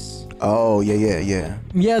kids. Oh, yeah.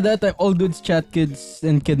 Yeah, that time old dudes chat kids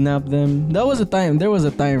and kidnap them. That was a time. There was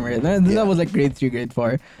a time, right? That Yeah. was like grade 3, grade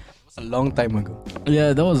 4. A long time ago.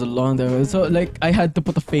 Yeah, that was a long time ago. So like I had to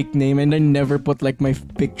put a fake name and I never put like my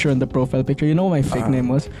picture on the profile picture. You know what my fake name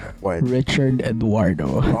was? What? Richard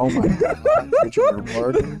Eduardo. Oh my god. Richard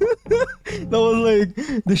Ward. That was like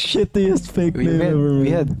the shittiest fake We name had, ever. we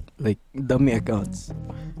man. had like dummy accounts.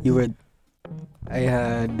 You had, I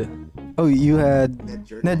had, oh you had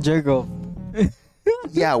Ned Jerko.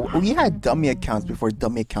 Yeah, we had dummy accounts before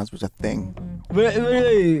dummy accounts was a thing. But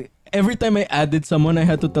really, every time I added someone, I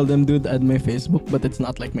had to tell them, dude, add my Facebook, but it's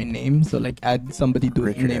not like my name. So like add somebody to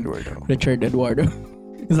Richard name Eduardo. Richard Eduardo.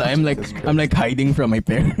 Because I'm like hiding from my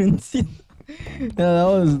parents. Yeah, that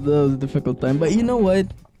was a difficult time. But you know what?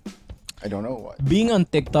 I don't know what. Being on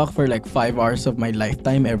TikTok for like 5 hours of my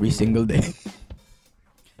lifetime every single day.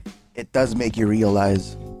 It does make you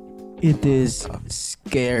realize. It is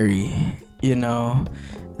scary, you know.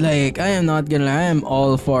 Like, I am not gonna lie, I am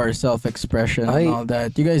all for self-expression and all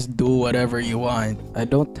that. You guys do whatever you want. I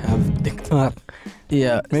don't have TikTok.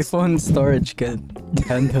 Yeah. My phone storage can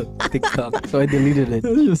handle TikTok, so I deleted it.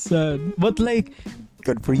 That's just sad. But like,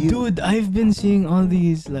 Good for you. dude, I've been seeing all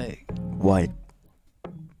these like What?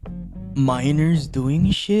 minors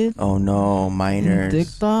doing shit Oh no, in minors.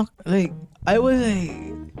 TikTok. Like, I was like,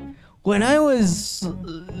 when I was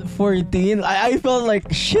 14, I felt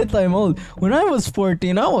like shit. I'm old. When I was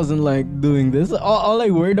 14, I wasn't like doing this. All I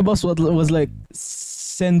worried about was like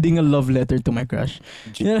sending a love letter to my crush.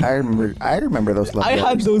 Yeah. I remember those love I had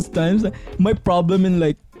letters. those times. My problem in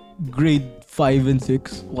like grade 5 and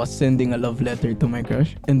 6 was sending a love letter to my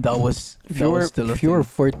crush, and that was still a If you were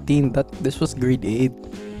thing. 14, this was grade 8.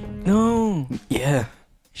 No. Yeah.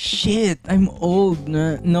 Shit, I'm old.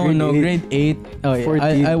 No, Grade grade 8. Oh yeah,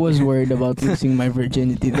 14. I was worried about losing my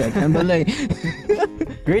virginity that time, but like,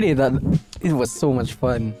 Grade 8, it was so much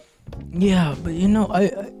fun. yeah, but you know,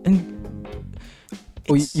 and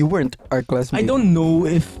Oh, it's- you weren't our classmate. I don't know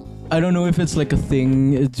if it's like a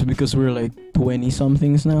thing. It's because we're like 20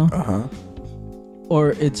 somethings now, Uh-huh.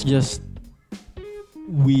 or it's just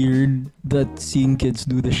weird that seeing kids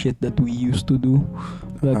do the shit that we used to do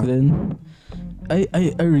back Uh-huh. then.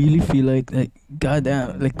 I really feel like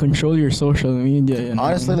goddamn, like, control your social media. You know?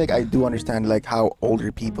 Honestly, like I do understand like how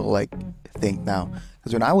older people like think now.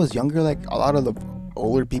 Because when I was younger, like a lot of the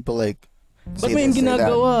older people like. Ba't say may this, say that.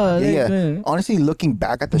 ginagawa? Yeah, Like, yeah. Honestly, looking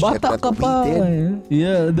back at the shit Bata that ka we pa. did,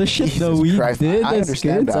 Yeah, the shit that Jesus we Christ, did I as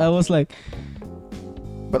understand kids, that. I was like,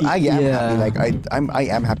 but I am Yeah. happy. Like I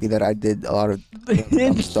am happy that I did a lot of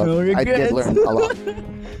dumb stuff. no I regrets. did learn a lot.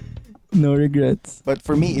 No regrets. But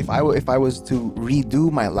for me, if I was to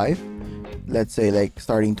redo my life, let's say like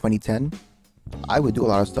starting 2010, I would do a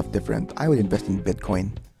lot of stuff different. I would invest in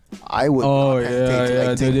Bitcoin. I would Oh, not hesitate to yeah,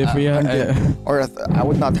 like dude, take if we had- 100 or I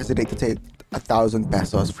would not hesitate to take 1,000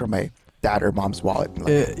 pesos from my dad or mom's wallet and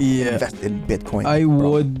like, Yeah. invest in Bitcoin. I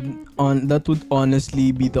bro. would that would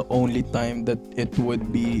honestly be the only time that it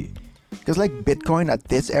would be Because like Bitcoin at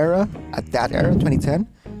this era, at that era, 2010,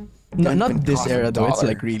 not didn't this cost a era though, it's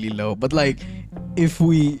dollar. like really low. But like, if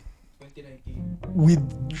we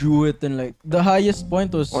withdrew it and like the highest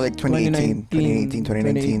point was Or like 2018,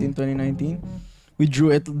 2019. 2019. We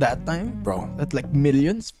drew it that time bro. at like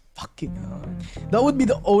millions. Fucking that would be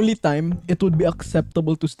the only time it would be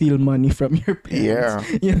acceptable to steal money from your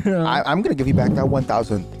parents. Yeah. You know? I'm gonna give you back that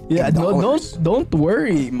 1,000. Yeah, in no, dollars. don't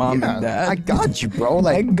worry, mom Yeah, and dad. I got you, bro.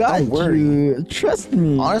 Like, I got don't worry. you. Trust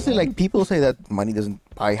me. Honestly, like people say that money doesn't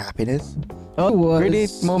buy happiness. Oh, was- Grade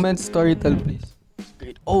 8 moment story tell, please.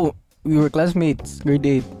 Oh, we were classmates. Grade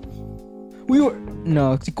 8. We were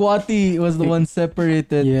no. Si Kwati was the one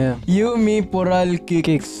separated. Yeah. You, me, Poral,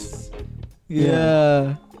 Kicks.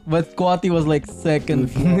 Yeah. But Kwati was like second.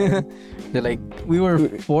 floor. They're like, We were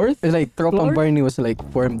fourth. it's like Tropang Floor? Barney was like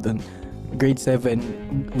formed on grade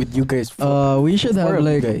 7 with you guys. We should Four have of you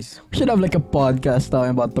like guys. we should have like a podcast talking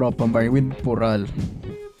about Tropang Barney with Poral.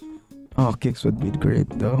 Oh, Kicks would be great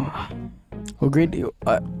though. Oh, grade 8.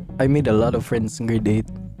 I made a lot of friends in grade 8.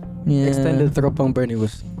 Yeah. Extended Tropang Barney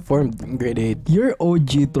was formed in grade 8. You're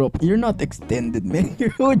OG trop. You're not extended, man.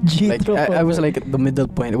 You're OG Like trop. I was like at the middle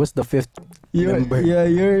point. It was the 5th member.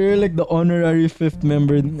 You're like the honorary fifth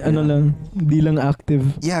member. Ano lang, di lang active.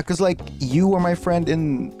 Yeah, cause like you were my friend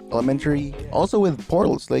in elementary, also with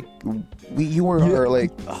Portals. Like you were You- our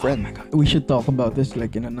like Oh friend. my God. We should talk about this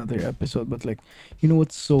like in another episode. But like, you know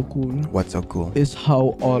what's so cool What's so cool? is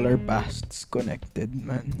how all our pasts connected,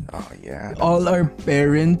 man. Oh yeah. All our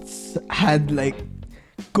parents had like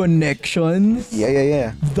connections.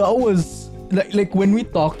 Yeah. That was like when we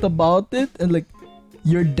talked about it and like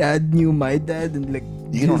your dad knew my dad and like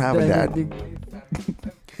You don't his have a dad.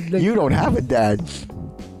 Like, You don't have a dad.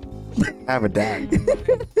 Have a dad.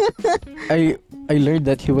 I learned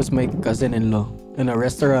that he was my cousin-in-law in a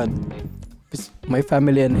restaurant. 'Cause my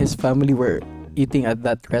family and his family were eating at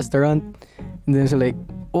that restaurant, and then it's like,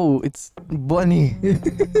 oh, it's Bonnie.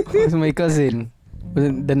 It's my cousin.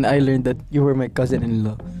 But then I learned that you were my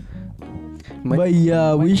cousin-in-law. But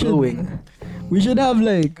yeah, we should Mind-blowing. we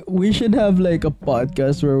should have like a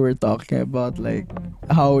podcast where we're talking about like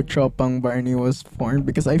how Tropang Barney was formed,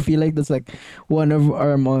 because I feel like that's like one of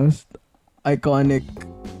our most iconic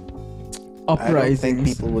I don't think uprisings.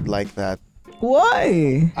 people would like that.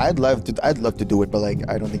 Why? I'd love to do it, but like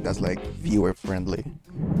I don't think that's like viewer friendly.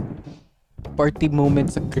 Party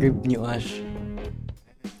moments sa crib ni Ash.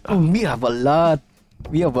 Oh, we have a lot.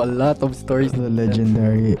 We have a lot of stories. The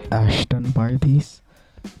legendary Ashton parties.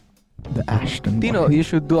 The Ashton Tino, party. you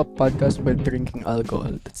should do a podcast with drinking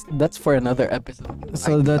alcohol. That's for another episode.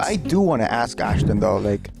 So that's I do want to ask Ashton though,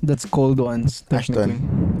 like, that's cold ones, technically.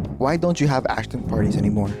 why don't you have Ashton parties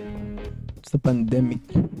anymore? It's the pandemic.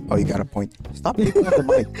 Oh, you got a point. Stop breathing the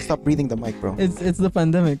mic. Stop breathing the mic, bro. It's the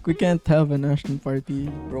pandemic. We can't have an Ashton party.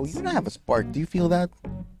 Bro, you don't have a spark. Do you feel that?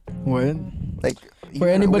 What? Like, For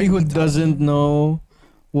anybody who doesn't know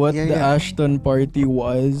what Yeah, the yeah. Ashton party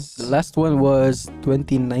was, The last one was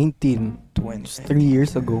 2019. Just 3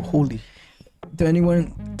 years ago. Holy. to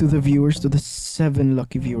anyone, to the viewers, to the 7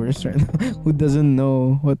 lucky viewers right now, who doesn't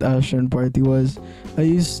know what Ashton party was, I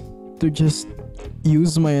used to just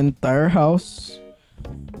use my entire house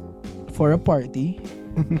for a party.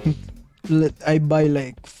 I buy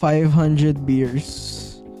like 500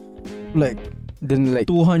 beers, like Then like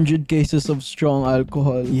 200 cases of strong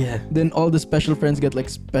alcohol. yeah. Then all the special friends get like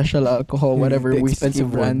special alcohol, Yeah, whatever, the whiskey, expensive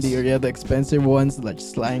brandy, ones. or the expensive ones, like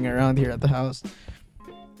just lying around here at the house.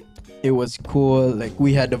 It was cool. Like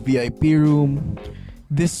we had a VIP room.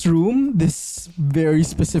 This very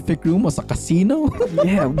specific room was a casino.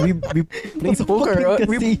 Yeah, we played It's a poker. fucking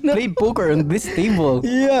We casino. played poker on this table.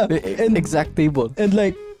 Yeah, The exact table. and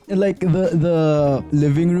like the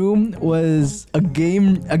living room was a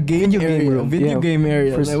game Video game area, room, video yeah. game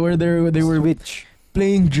area, For like, where they were Switch.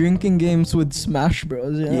 playing drinking games with Smash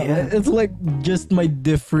Bros. Yeah. It's like just my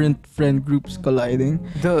different friend groups colliding.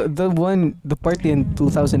 The party in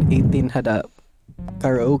 2018 had a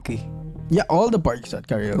karaoke. Yeah, all the parties at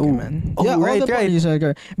karaoke, Oh. man. Oh, Yeah, all right, the right. parties at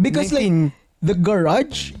karaoke. Because like 19 the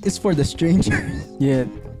garage is for the strangers. yeah,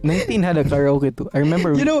 19 had a karaoke too. I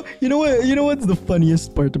remember. You know what's the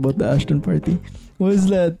funniest part about the Ashton party was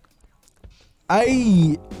that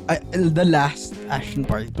I the last Ashton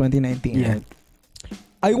party 2019. Yeah. right?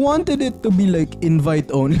 I wanted it to be like invite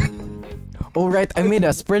only. Oh right, I made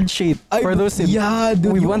a spreadsheet for those. Yeah,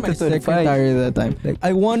 dude, we you were wanted my to invite. secretary at that time. Like,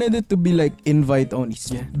 I wanted it to be like invite only,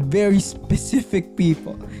 Yeah. very specific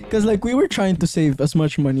people. Cause like we were trying to save as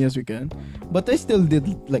much money as we can, but I still did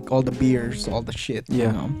like all the beers, all the shit.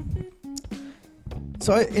 Yeah. You know?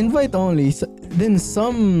 So I invite only. Then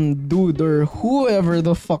some dude or whoever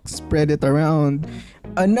the fuck spread it around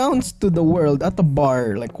announced to the world at a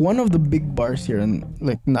bar, like one of the big bars here in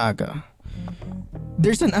like Naga.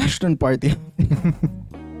 There's an Ashton party.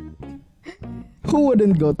 Who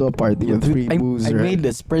wouldn't go to a party with free I booze, I right? made a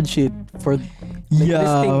spreadsheet for Yeah,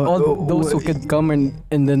 listing all those who w- could come and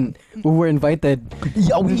then who were invited.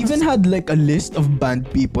 Yeah, we even had like a list of banned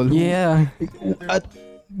people. Yeah.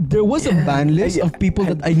 There was a ban list of people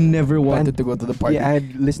that I never wanted to go to the party. Yeah, I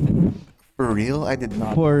had listed. For real? I did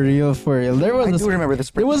not. For real. There was I a do remember this.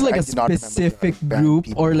 there was like I a do not remember the specific band group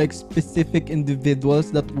people. or like specific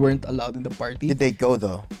individuals that weren't allowed in the party. Did they go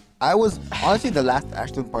though? I was honestly the last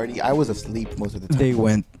Ashton party. I was asleep most of the time. They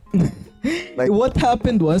went. Like, What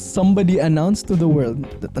happened was somebody announced to the world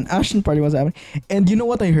that an Ashton party was happening, and you know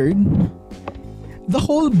what I heard? The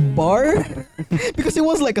whole bar, because it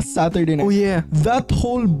was like a Saturday night. Oh yeah. That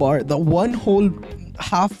whole bar, the one whole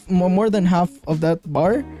half, more than half of that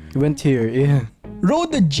bar, Went here. Yeah.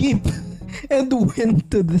 rode a jeep and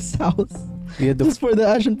went to this house Yeah. just for the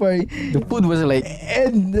Ashton party. The food was like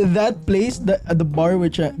And that place, the bar,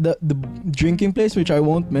 the drinking place, which I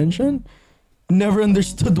won't mention, never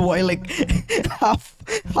understood why like half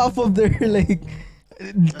of their like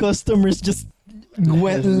customers just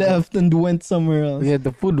went left and went somewhere else. yeah.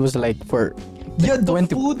 The food was like for Yeah, the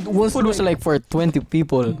 20 food was food was like for 20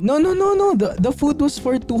 people. no. The food was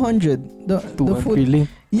for 200. The food. Really?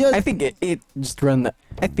 Yeah, I think it just ran.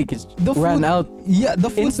 I think it The ran food- out. yeah, the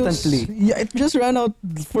food instantly. it just ran out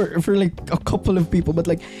for like a couple of people, but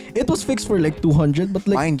like it was fixed for like 200. But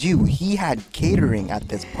like mind you, he had catering at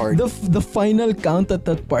this party. the final count at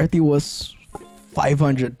that party was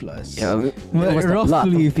 500 plus. Yeah, Well, there was a lot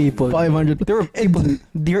roughly of people. 500. There were people.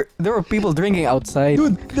 There were people drinking outside.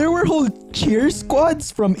 Dude, there were whole cheer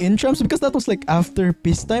squads from Intrams because that was like after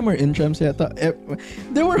peace time or Intrams yata.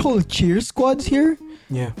 There were whole cheer squads here.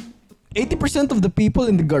 Yeah. 80% of the people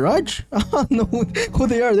in the garage, I don't know who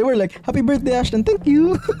they are. They were like, "Happy birthday, Ashton! Thank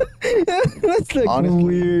you." That's like Honestly,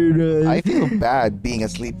 weird. I feel bad being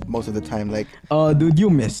asleep most of the time. Like Oh, dude,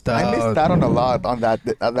 you missed out. I missed out on a lot on that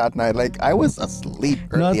night. Like I was asleep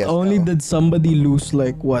Not early as only hell. did somebody lose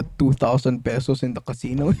like what 2,000 pesos in the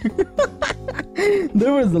casino,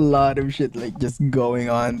 there was a lot of shit like just going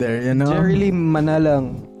on there. You know. Jerry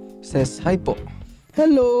Manalang says hi po.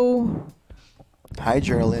 Hello. Hi,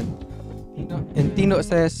 Geraldine. And Tino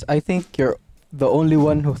says, I think you're the only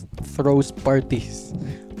one who throws parties,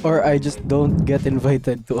 or I just don't get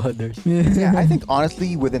invited to others. Yeah, I think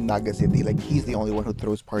honestly within Naga City, like he's the only one who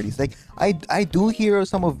throws parties. Like I do hear of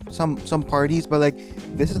some parties, but like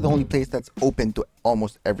this is the only place that's open to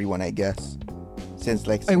almost everyone, I guess. Since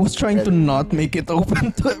like I was trying to not make it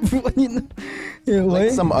open to everyone, you know. Yeah, why?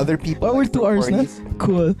 like some other people. Why we're like, 2 throw hours now? parties.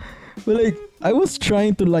 Cool. But like, I was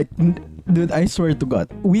trying to like, dude, I swear to God,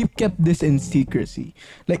 we kept this in secrecy.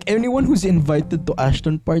 Like, anyone who's invited to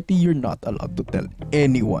Ashton party, you're not allowed to tell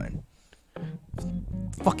anyone.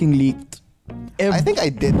 Fucking leaked. I think I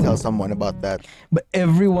did tell someone about that. But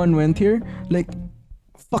everyone went here. Like,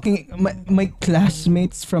 fucking my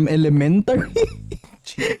classmates from elementary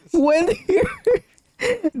went here.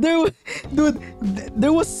 There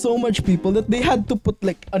was so much people that they had to put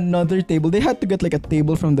like another table. They had to get like a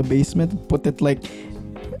table from the basement, put it like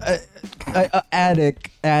a attic.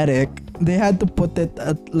 They had to put it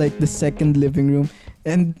at like the second living room,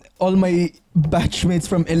 and all my batchmates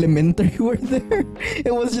from elementary were there.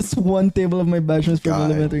 It was just one table of my batchmates from God.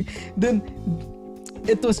 elementary. Then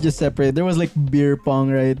it was just separate. There was like beer pong,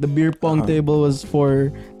 right? The beer pong table was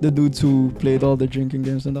for the dudes who played all the drinking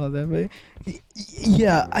games and all that. But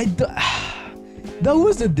yeah, that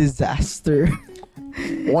was a disaster.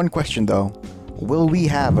 One question though, will we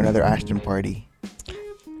have another Ashton party?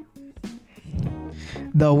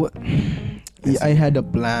 Yeah, I had a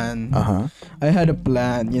plan. I had a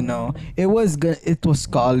plan, you know. It was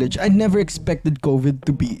college. I never expected COVID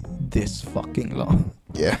to be this fucking long.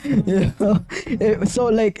 Yeah. You know? So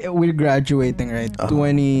like we're graduating, right?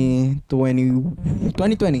 2020.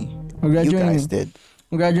 We're You graduating. guys did.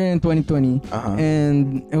 We're graduating in 2020,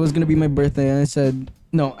 and it was gonna be my birthday, and I said,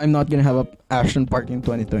 no, I'm not gonna have a Ashton party in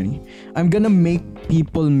 2020. I'm gonna make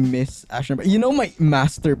people miss Ashton party. You know my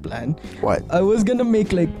master plan? What? I was gonna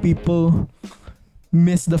make like people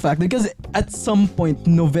miss the fact, because at some point,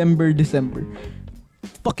 November, December,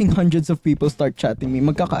 fucking hundreds of people start chatting me,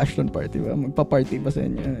 magkaka-Ashton party ba? Magpa-party ba sa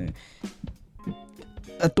inyo?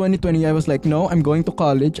 At 2020, I was like, no, I'm going to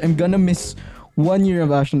college. I'm gonna miss 1 year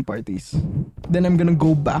of Ashton parties. Then I'm gonna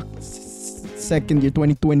go back second year,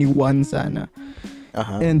 2021 sana.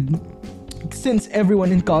 And since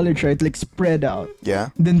everyone in college, right, like spread out, Yeah.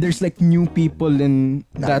 then there's like new people in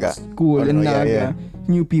Naga. that school, Oh, in no, yeah, Naga, yeah.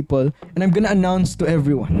 new people, and I'm gonna announce to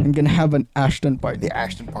everyone, I'm gonna have an Ashton party. The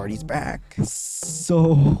Ashton party's back.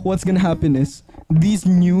 So what's gonna happen is these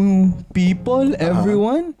new people,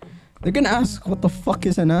 everyone, they're gonna ask, what the fuck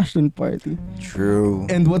is an Ashton party? True.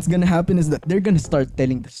 And what's gonna happen is that they're gonna start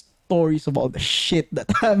telling the stories of all the shit that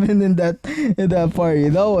happened in that party.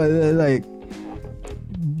 That was like,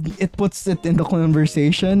 it puts it in the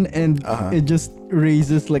conversation, and it just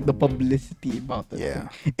raises like the publicity about it. Yeah.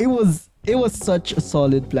 It was such a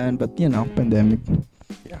solid plan, but you know, pandemic.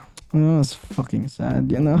 Yeah. It was fucking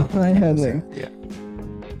sad, you know. I had like, Yeah.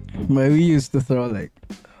 but we used to throw like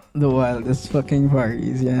the wildest fucking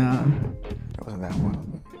parties, yeah. It wasn't that wild.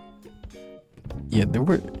 Yeah, there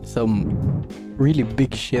were some really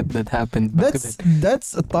big shit that happened back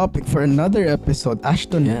That's a topic for another episode,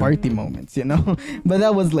 Ashton Yeah. party moments, you know. But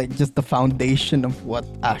that was like just the foundation of what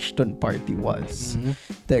Ashton party was,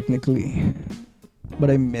 technically.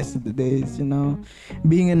 But I miss the days, you know.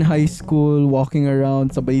 Being in high school, walking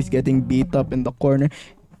around, somebody's getting beat up in the corner.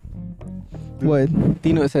 What?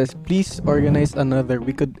 Tino says, please organize another.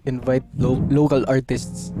 We could invite local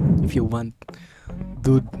artists if you want.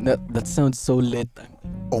 Dude, that sounds so lit.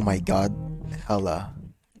 Oh my god. Hella.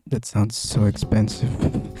 That sounds so expensive.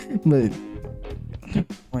 But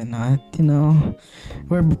why not, you know?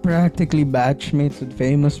 We're practically batchmates with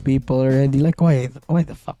famous people already. Like, why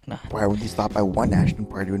the fuck not? Why would you stop by one Ashton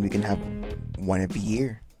party when we can have one every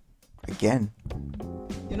year? Again.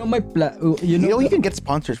 You know my plan. You know you can get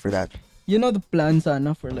sponsors for that. You know the plan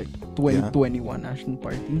sana for like 2021 Ashton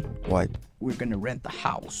party? What? We're gonna rent a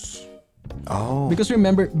house. Oh. Because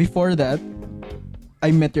remember, before that,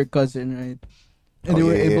 I met your cousin, right? And they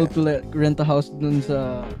were able to like rent a house dun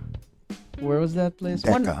sa... Where was that place?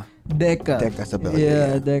 Deca. Deca. Deca sa Bella.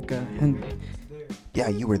 Yeah, Deca. And Yeah,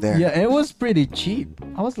 you were there. yeah, it was pretty cheap.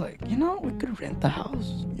 I was like, you know, we could rent a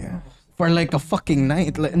house Yeah. for like a fucking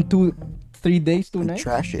night, like in 3 days, 2 And nights.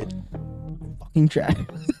 trash it. Fucking trash.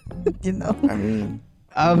 You know. I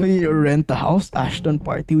mean, We rent a house, Ashton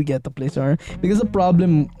party, we get the place on. Because the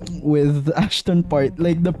problem with Ashton party,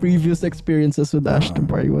 like the previous experiences with Ashton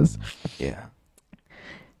party was, yeah.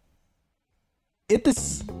 it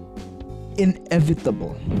is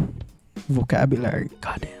inevitable. Vocabulary,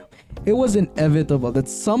 goddamn. It was inevitable that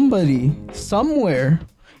somebody, somewhere,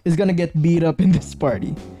 is gonna get beat up in this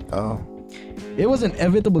party. Oh. it was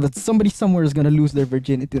inevitable that somebody somewhere is gonna lose their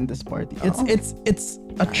virginity in this party. Oh. It's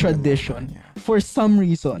a tradition. Yeah. For some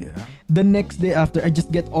reason, Yeah. the next day after, I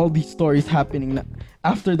just get all these stories happening.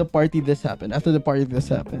 After the party, this happened. After the party, this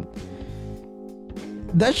happened.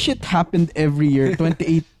 That shit happened every year.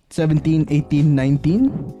 28, 17, 18,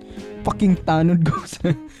 19. Fucking Tanod goes.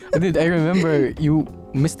 Dude, I remember you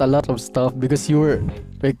missed a lot of stuff because you were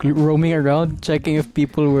like roaming around checking if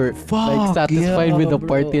people were like Fuck, satisfied yeah, with the bro.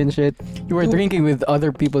 party and shit. You were Dude, drinking with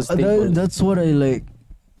other people's tables. That's what I like.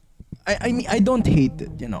 I mean, I don't hate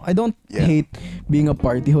it, you know. I don't Yeah. hate being a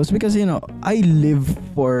party host because, you know, I live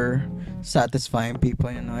for satisfying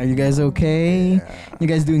people, you know. Are you guys okay? Yeah. You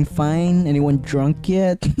guys doing fine? Anyone drunk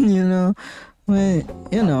yet? You know? Well,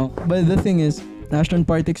 you know, but the thing is, Ashton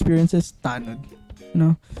party experiences, tanod. You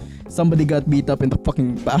know? Somebody got beat up in the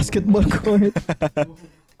fucking basketball court.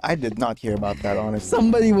 I did not hear about that, honestly.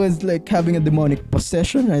 Somebody was like having a demonic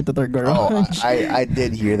possession right at our Oh, garage. I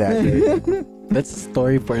did hear that. Dude. That's a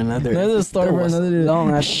story for another. That's a story That for was another day.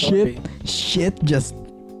 long ass Shit, story. shit just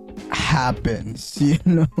happens, you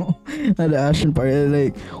know, at the Ashton party.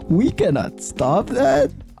 Like, we cannot stop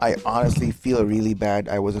that. I honestly feel really bad.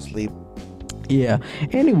 I was asleep. Yeah.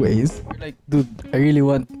 Anyways, You're like, dude, I really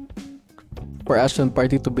want for Ashton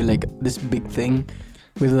party to be like this big thing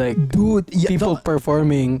with like dude, yeah, people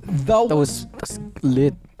performing. that That was that's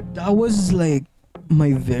lit. like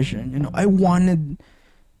my vision. You know, I wanted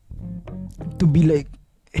to be like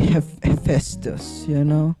Hephaestus. You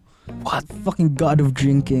know, What? fucking god of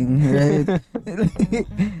drinking, right?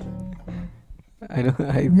 I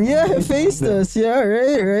don't. Yeah, Hephaestus. Yeah,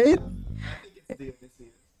 right.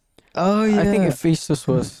 Oh yeah. I think Hephaestus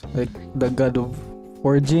was like the god of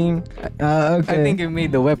forging. Okay. I think he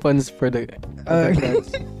made the weapons for the. Uh,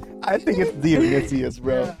 I think it's Dionysius,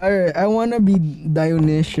 bro. Alright, I wanna be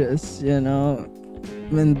Dionysius, you know?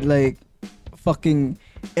 When like fucking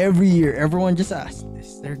every year everyone just asks,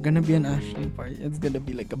 is there gonna be an Ashton party? It's gonna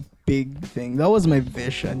be like a big thing. That was my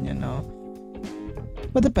vision, you know.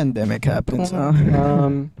 But the pandemic happens, huh?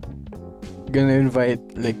 Gonna invite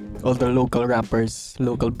like all the local rappers,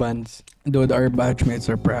 local bands. Dude, our batchmates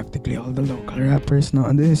are practically all the local rappers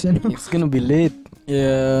nowadays, you know? It's gonna be lit.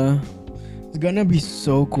 Yeah. It's gonna be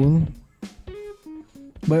so cool.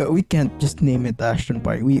 But we can't just name it Ashton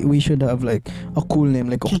Party. We should have like a cool name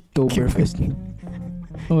like Oktoberfest.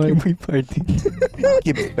 What? Every party.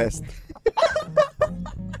 Gibbs Fest.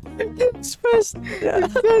 It's fest. Yeah.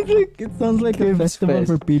 It sounds like a Kids festival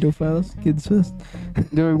Fest. for pedophiles. Kids Fest.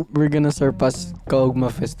 We're gonna surpass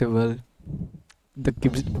Kaugma Festival. The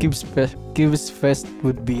Gibbs Fest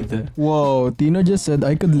would be the. Whoa, Tino just said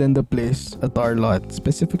I could lend a place at our lot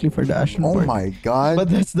specifically for the Ashton Oh Party. my god. But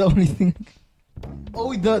that's the only thing.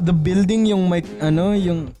 Oh, the building yung may ano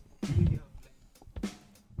yung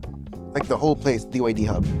Like the whole place, DYD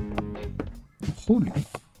Hub. holy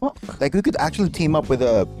fuck. Like we could actually team up with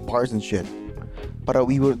bars and shit. But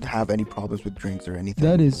we wouldn't have any problems with drinks or anything.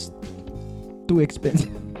 That is too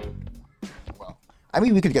expensive. I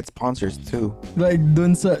mean, we could get sponsors too. Like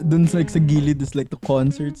dun sa like sa gilid is like the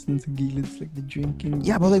concerts, dun sa gilid is like the drinking.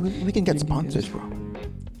 Yeah, but like we can get Drinking sponsors, is- bro.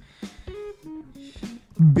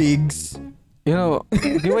 Bigs. You know,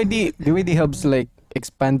 DYD Hubs like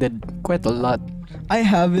expanded quite a lot. I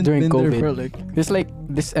haven't During been there COVID. for like There's like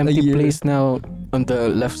this empty year. place now on the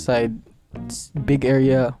left side. It's big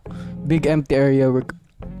area, big empty area where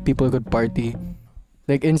people could party.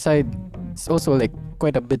 Like inside, it's also like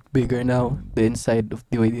quite a bit bigger now. The inside of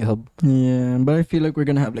DYD Hub. yeah, but I feel like we're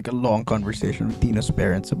gonna have like a long conversation with Tina's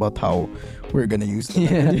parents about how we're gonna use the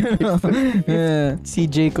Yeah. land, you know? Yeah.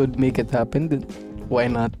 CJ could make it happen. Then why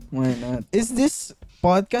not? Why not? Is this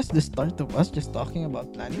podcast the start of us just talking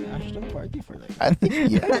about planning Ashton party for like? I think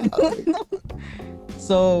yeah.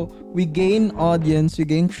 So we gain audience, we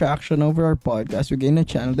gain traction over our podcast, we gain a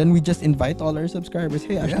channel, then we just invite all our subscribers.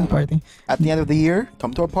 Hey, Ashton Yeah. party, At the end of the year,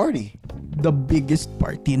 come to our party. the biggest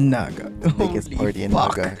party in Naga. Biggest Holy party in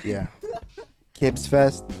fuck. Naga. Yeah. Kibbs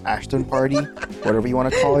Fest, Ashton Party, whatever you want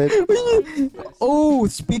to call it. Oh,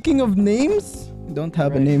 speaking of names, we don't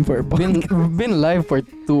have a Right. name for our podcast. We've been live for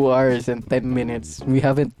 2 hours and 10 minutes. We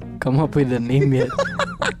haven't come up with a name yet.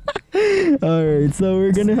 All right, so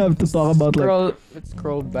we're gonna have to talk about like Let's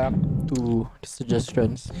scroll back to the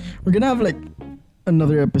suggestions. we're gonna have like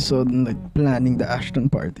another episode on like planning the Ashton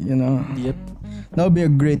party. You know, Yep. that would be a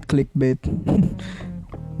great clickbait.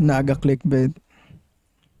 Naga clickbait.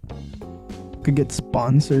 Could get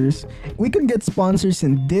sponsors. We could get sponsors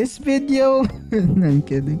in this video. No, I'm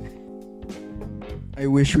kidding. I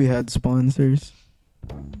wish we had sponsors.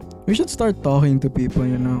 We should start talking to people,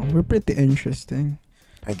 you know. We're pretty interesting.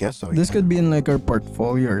 I guess so. This yeah. could be in like our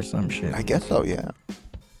portfolio or some shit. I guess so. Yeah.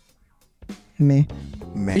 Me.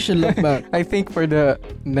 Man. We should look back. I think for the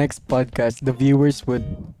next podcast, the viewers would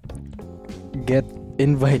get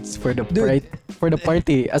invites for the Dude. for the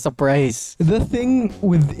party as a prize. The thing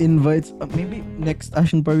with invites, maybe next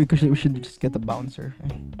Ashen Party we should just get a bouncer.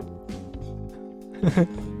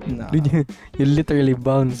 Nah. Dude, you literally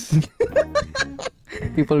bounce.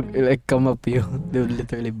 People like come up to you, they would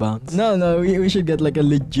literally bounce. No, we should get like a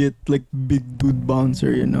legit like big dude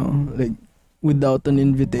bouncer, you know, like without an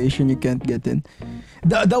invitation you can't get in.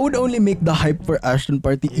 That would only make the hype for Ashton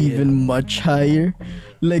Party even much higher.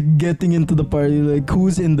 Like getting into the party, like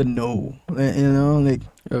who's in the know, you know, like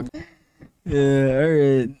Okay. yeah,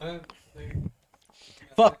 alright.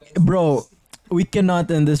 Fuck, bro. We cannot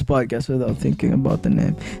end this podcast without thinking about the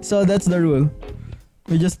name. So that's the rule.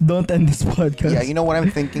 We just don't end this podcast. Yeah, you know what I'm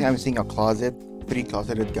thinking? I'm seeing a closet, 3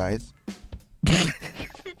 closeted guys. I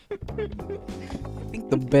think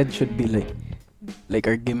the bed should be like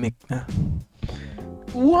our gimmick na.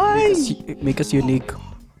 Why? Make us unique.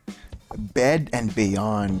 Bed and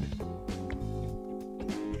beyond.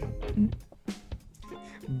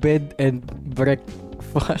 Bed and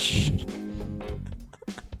breakfast.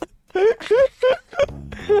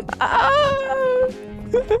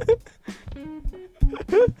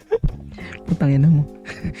 Putangin mo.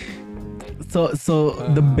 So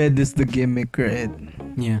the bed is the gimmick, right?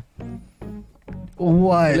 Yeah.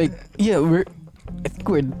 Why? Like yeah, I think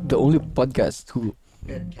we're the only podcast who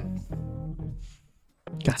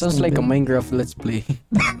sounds like a Minecraft Let's Play.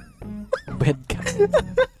 Bedcast.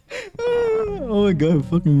 Oh my god, I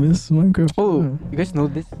fucking miss Minecraft. Oh, you guys know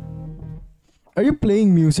this? Are you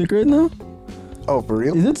playing music right now? Oh, for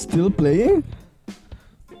real? Is it still playing?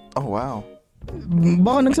 Oh, wow.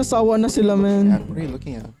 Baka nagsasawa na sila, Yeah, man. what are you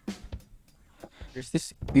looking at? There's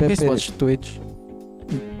this. You guys Pepe. watch Twitch?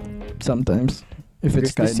 Sometimes. If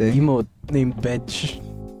it's There's this Skyday. emote named Bedge.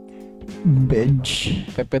 Bedge.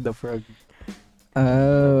 Pepe the Frog.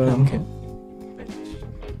 Oh. Okay.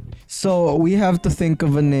 So we have to think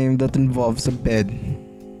of a name that involves a bed.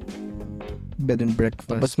 Bed and breakfast.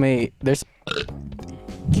 But there's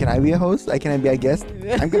Can I be a host? Can I be a guest?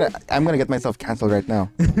 I'm gonna get myself canceled right now.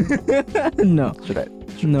 No. Should I?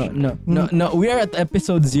 No. We are at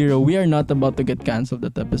episode 0. We are not about to get cancelled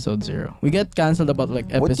at episode 0. We get cancelled about like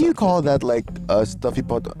episode. What do you call that? Like stuff you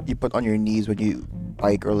put on your knees when you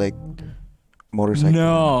bike or like motorcycle?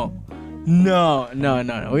 No.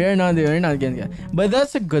 We're not getting that. But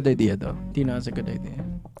that's a good idea though. Tina, that's a good idea.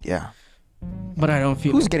 Yeah. But I don't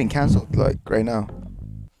feel Who's getting canceled like right now?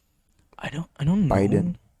 I don't know.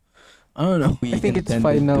 Biden. I don't know. We I think it's intended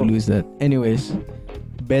fine now. to lose that. Anyways,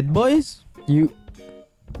 bed boys?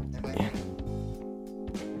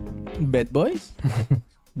 Bed boys?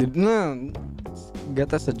 no.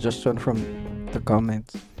 Get a suggestion from the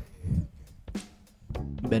comments.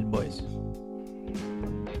 Bed boys.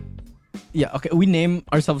 Yeah, okay. We name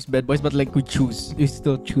ourselves bed boys, but like we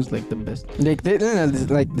still choose like the best. Like this is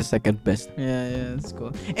like the second best. Yeah, that's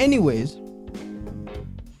cool. Anyways,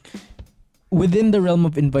 within the realm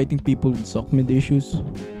of inviting people with Sockmid issues,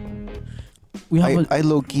 we have I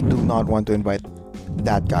low-key do not want to invite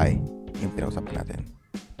that guy. Yung pinag-usapan natin.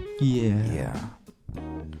 yeah. Yeah.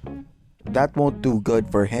 That won't do good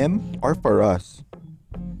for him or for us.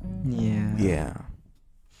 Yeah. Yeah.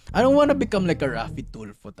 I don't want to become like a Rafi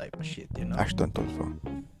Tulfo type of shit, you know. Ashton Tulfo.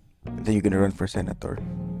 Then you're gonna run for senator.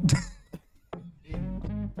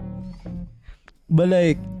 But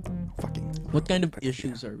like, Fucking. what kind of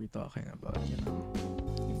issues are we talking about, you know?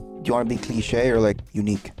 Do you want to be cliche or like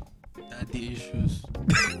unique? Daddy issues.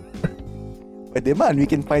 But man, we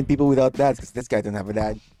can find people without dads because this guy doesn't have a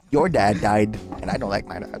dad. Your dad died, and I don't like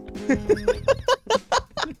my dad.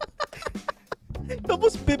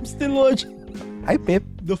 Tapos Pip still watch Hi, Pip.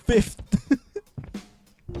 the 5th.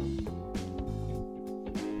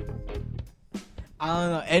 I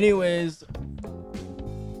don't know. Anyways,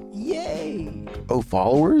 yay! Oh,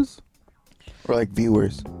 followers? Or like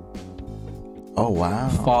viewers? Oh, wow.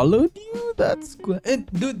 Followed you? That's cool. And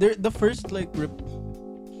dude, the first like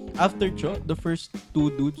after Cho, the first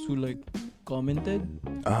 2 dudes who like commented,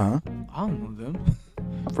 Uh-huh. I don't know them.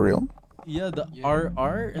 For real? Yeah, the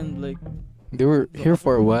RR and like They were here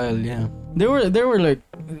for a while, yeah. they were like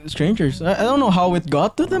strangers. I don't know how it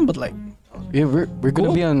got to them, but like Yeah, we're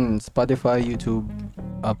gonna Cool. be on Spotify, YouTube,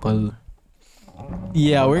 Apple.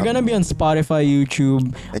 yeah, we're gonna be on Spotify,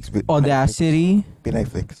 YouTube, Audacity.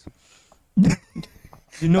 Pinayflix.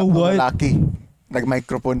 You know what? Laki.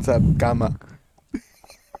 Nag-microphone sa kama.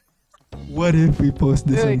 What if we post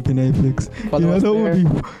this on Hey. Pinayflix? Follow us there.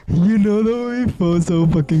 You know that would be so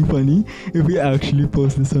fucking funny if we actually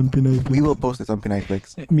post this on Pinayflix. We will post this on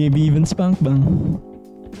Pinayflix. Maybe even Spank Bang.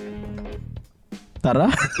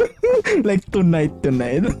 Tara? Like tonight.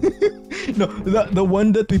 No, the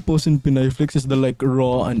one that we post in Pinayflix is the like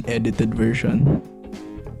raw unedited version.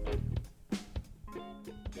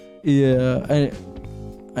 Yeah,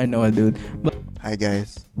 I know, dude. But Hi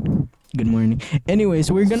guys. good morning.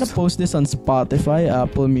 Anyways, we're gonna post this on Spotify,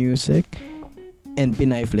 Apple Music, and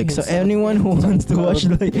Pinayflix. So anyone who wants to watch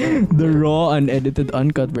like the raw unedited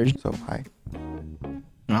uncut version. So hi.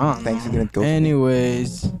 Ah. Thanks you didn't go.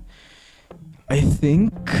 Anyways, I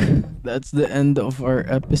think that's the end of our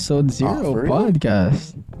episode 0 for real?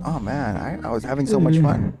 podcast. Oh man, I was having so much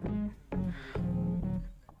fun.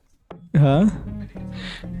 Ha?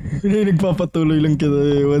 Nagpapatuloy lang kita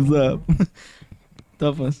eh. What's up?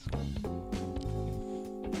 Tapos.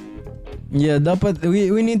 Yeah, dapat we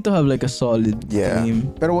need to have like a solid Yeah.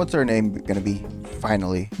 theme. But what's our name gonna be?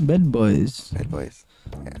 Finally, Bed Boys. Bad Boys.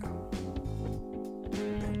 Yeah.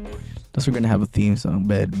 That's we're gonna have a theme song.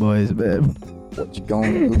 Bed Boys, bed. What you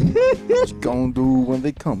gonna do? What you gonna do when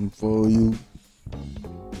they come for you?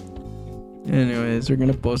 Anyways, we're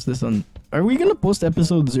gonna post this on. Are we gonna post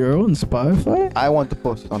episode 0 on Spotify? I want to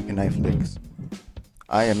post it on Pinayflix.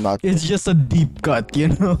 I am not. It's just a deep cut,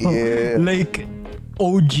 you know? Yeah. Like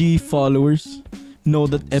OG followers know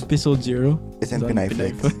that episode 0 It's in is on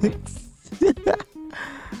Pinayflix. Pinayflix.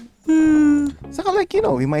 So like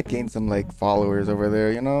we might gain some like followers over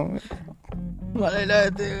there. Malay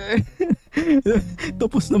natin.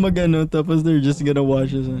 Tapos na magano, tapos they're just gonna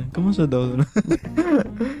watch us. Kamusta daw?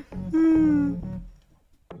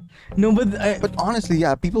 No, but But honestly,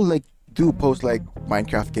 yeah, people like do post like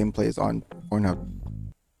Minecraft gameplays on Pornhub.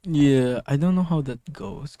 yeah, I don't know how that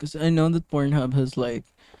goes because I know that Pornhub has like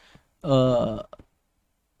the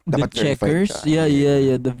Dapat verified checkers. ka.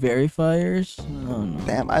 Yeah, the verifiers. I don't know.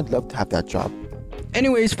 Damn, I'd love to have that job.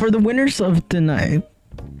 Anyways, for the winners of tonight,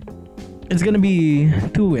 it's gonna be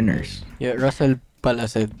 2 winners. Yeah, Russell pala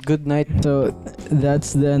said, good night. So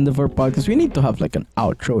that's the end of our podcast. We need to have like an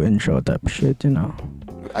outro, intro type shit, you know.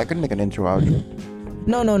 I could make an intro outro.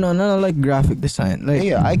 No, like graphic design. Like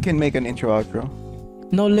Yeah, I can make an intro outro.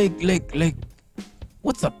 no, like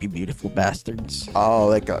what's up, you beautiful bastards? Oh,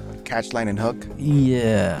 like a catch, line, and hook.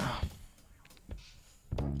 Yeah.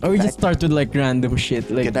 Or we just start with like random shit,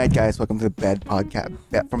 like Good night, guys. Welcome to the Bed Podcast.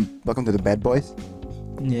 Welcome to the Bed Boys.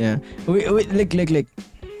 yeah. Wait, like.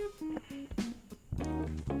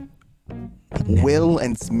 Will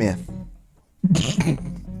and Smith.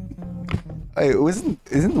 Hey,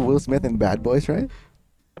 isn't Will Smith in Bad Boys, right?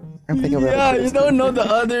 I'm thinking of Yeah, you don't know the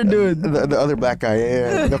other dude. the other black guy,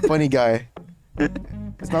 yeah, the funny guy.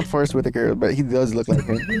 It's not Forrest Whitaker, but he does look like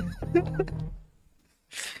him.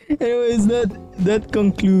 Anyways, that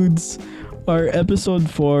concludes our episode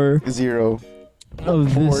 4 0.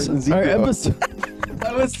 of this. 4-0. Our episode.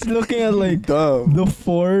 I was looking at like Dumb. the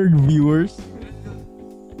 4 viewers.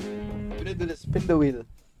 Spin the wheel.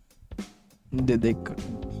 Did they?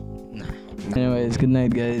 Nah. Anyways, good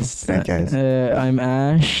night, guys. Good night, guys. I'm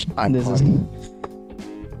Ash. I'm this Connie.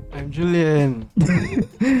 I'm Julian.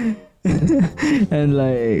 and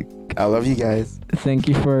like, I love you guys. thank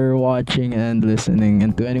you for watching and listening.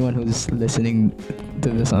 And to anyone who's listening to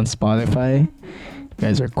this on Spotify, you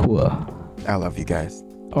guys are cool. I love you guys.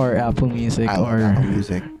 Or Apple Music I love or Apple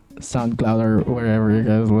Music. SoundCloud or wherever you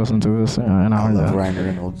guys listen to this. And I love all Ryan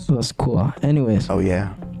Reynolds. that. That's cool. Anyways, Oh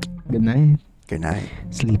yeah. good night. Good night.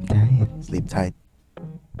 Sleep tight. Sleep tight.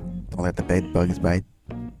 Don't let the bed bugs bite.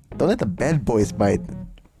 Don't let the bed boys bite.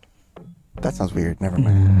 That sounds weird. Never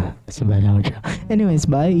mind. It's a bad outro. Anyways,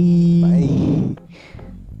 bye. Bye.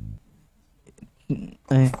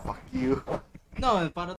 Ay. Fuck you. No, para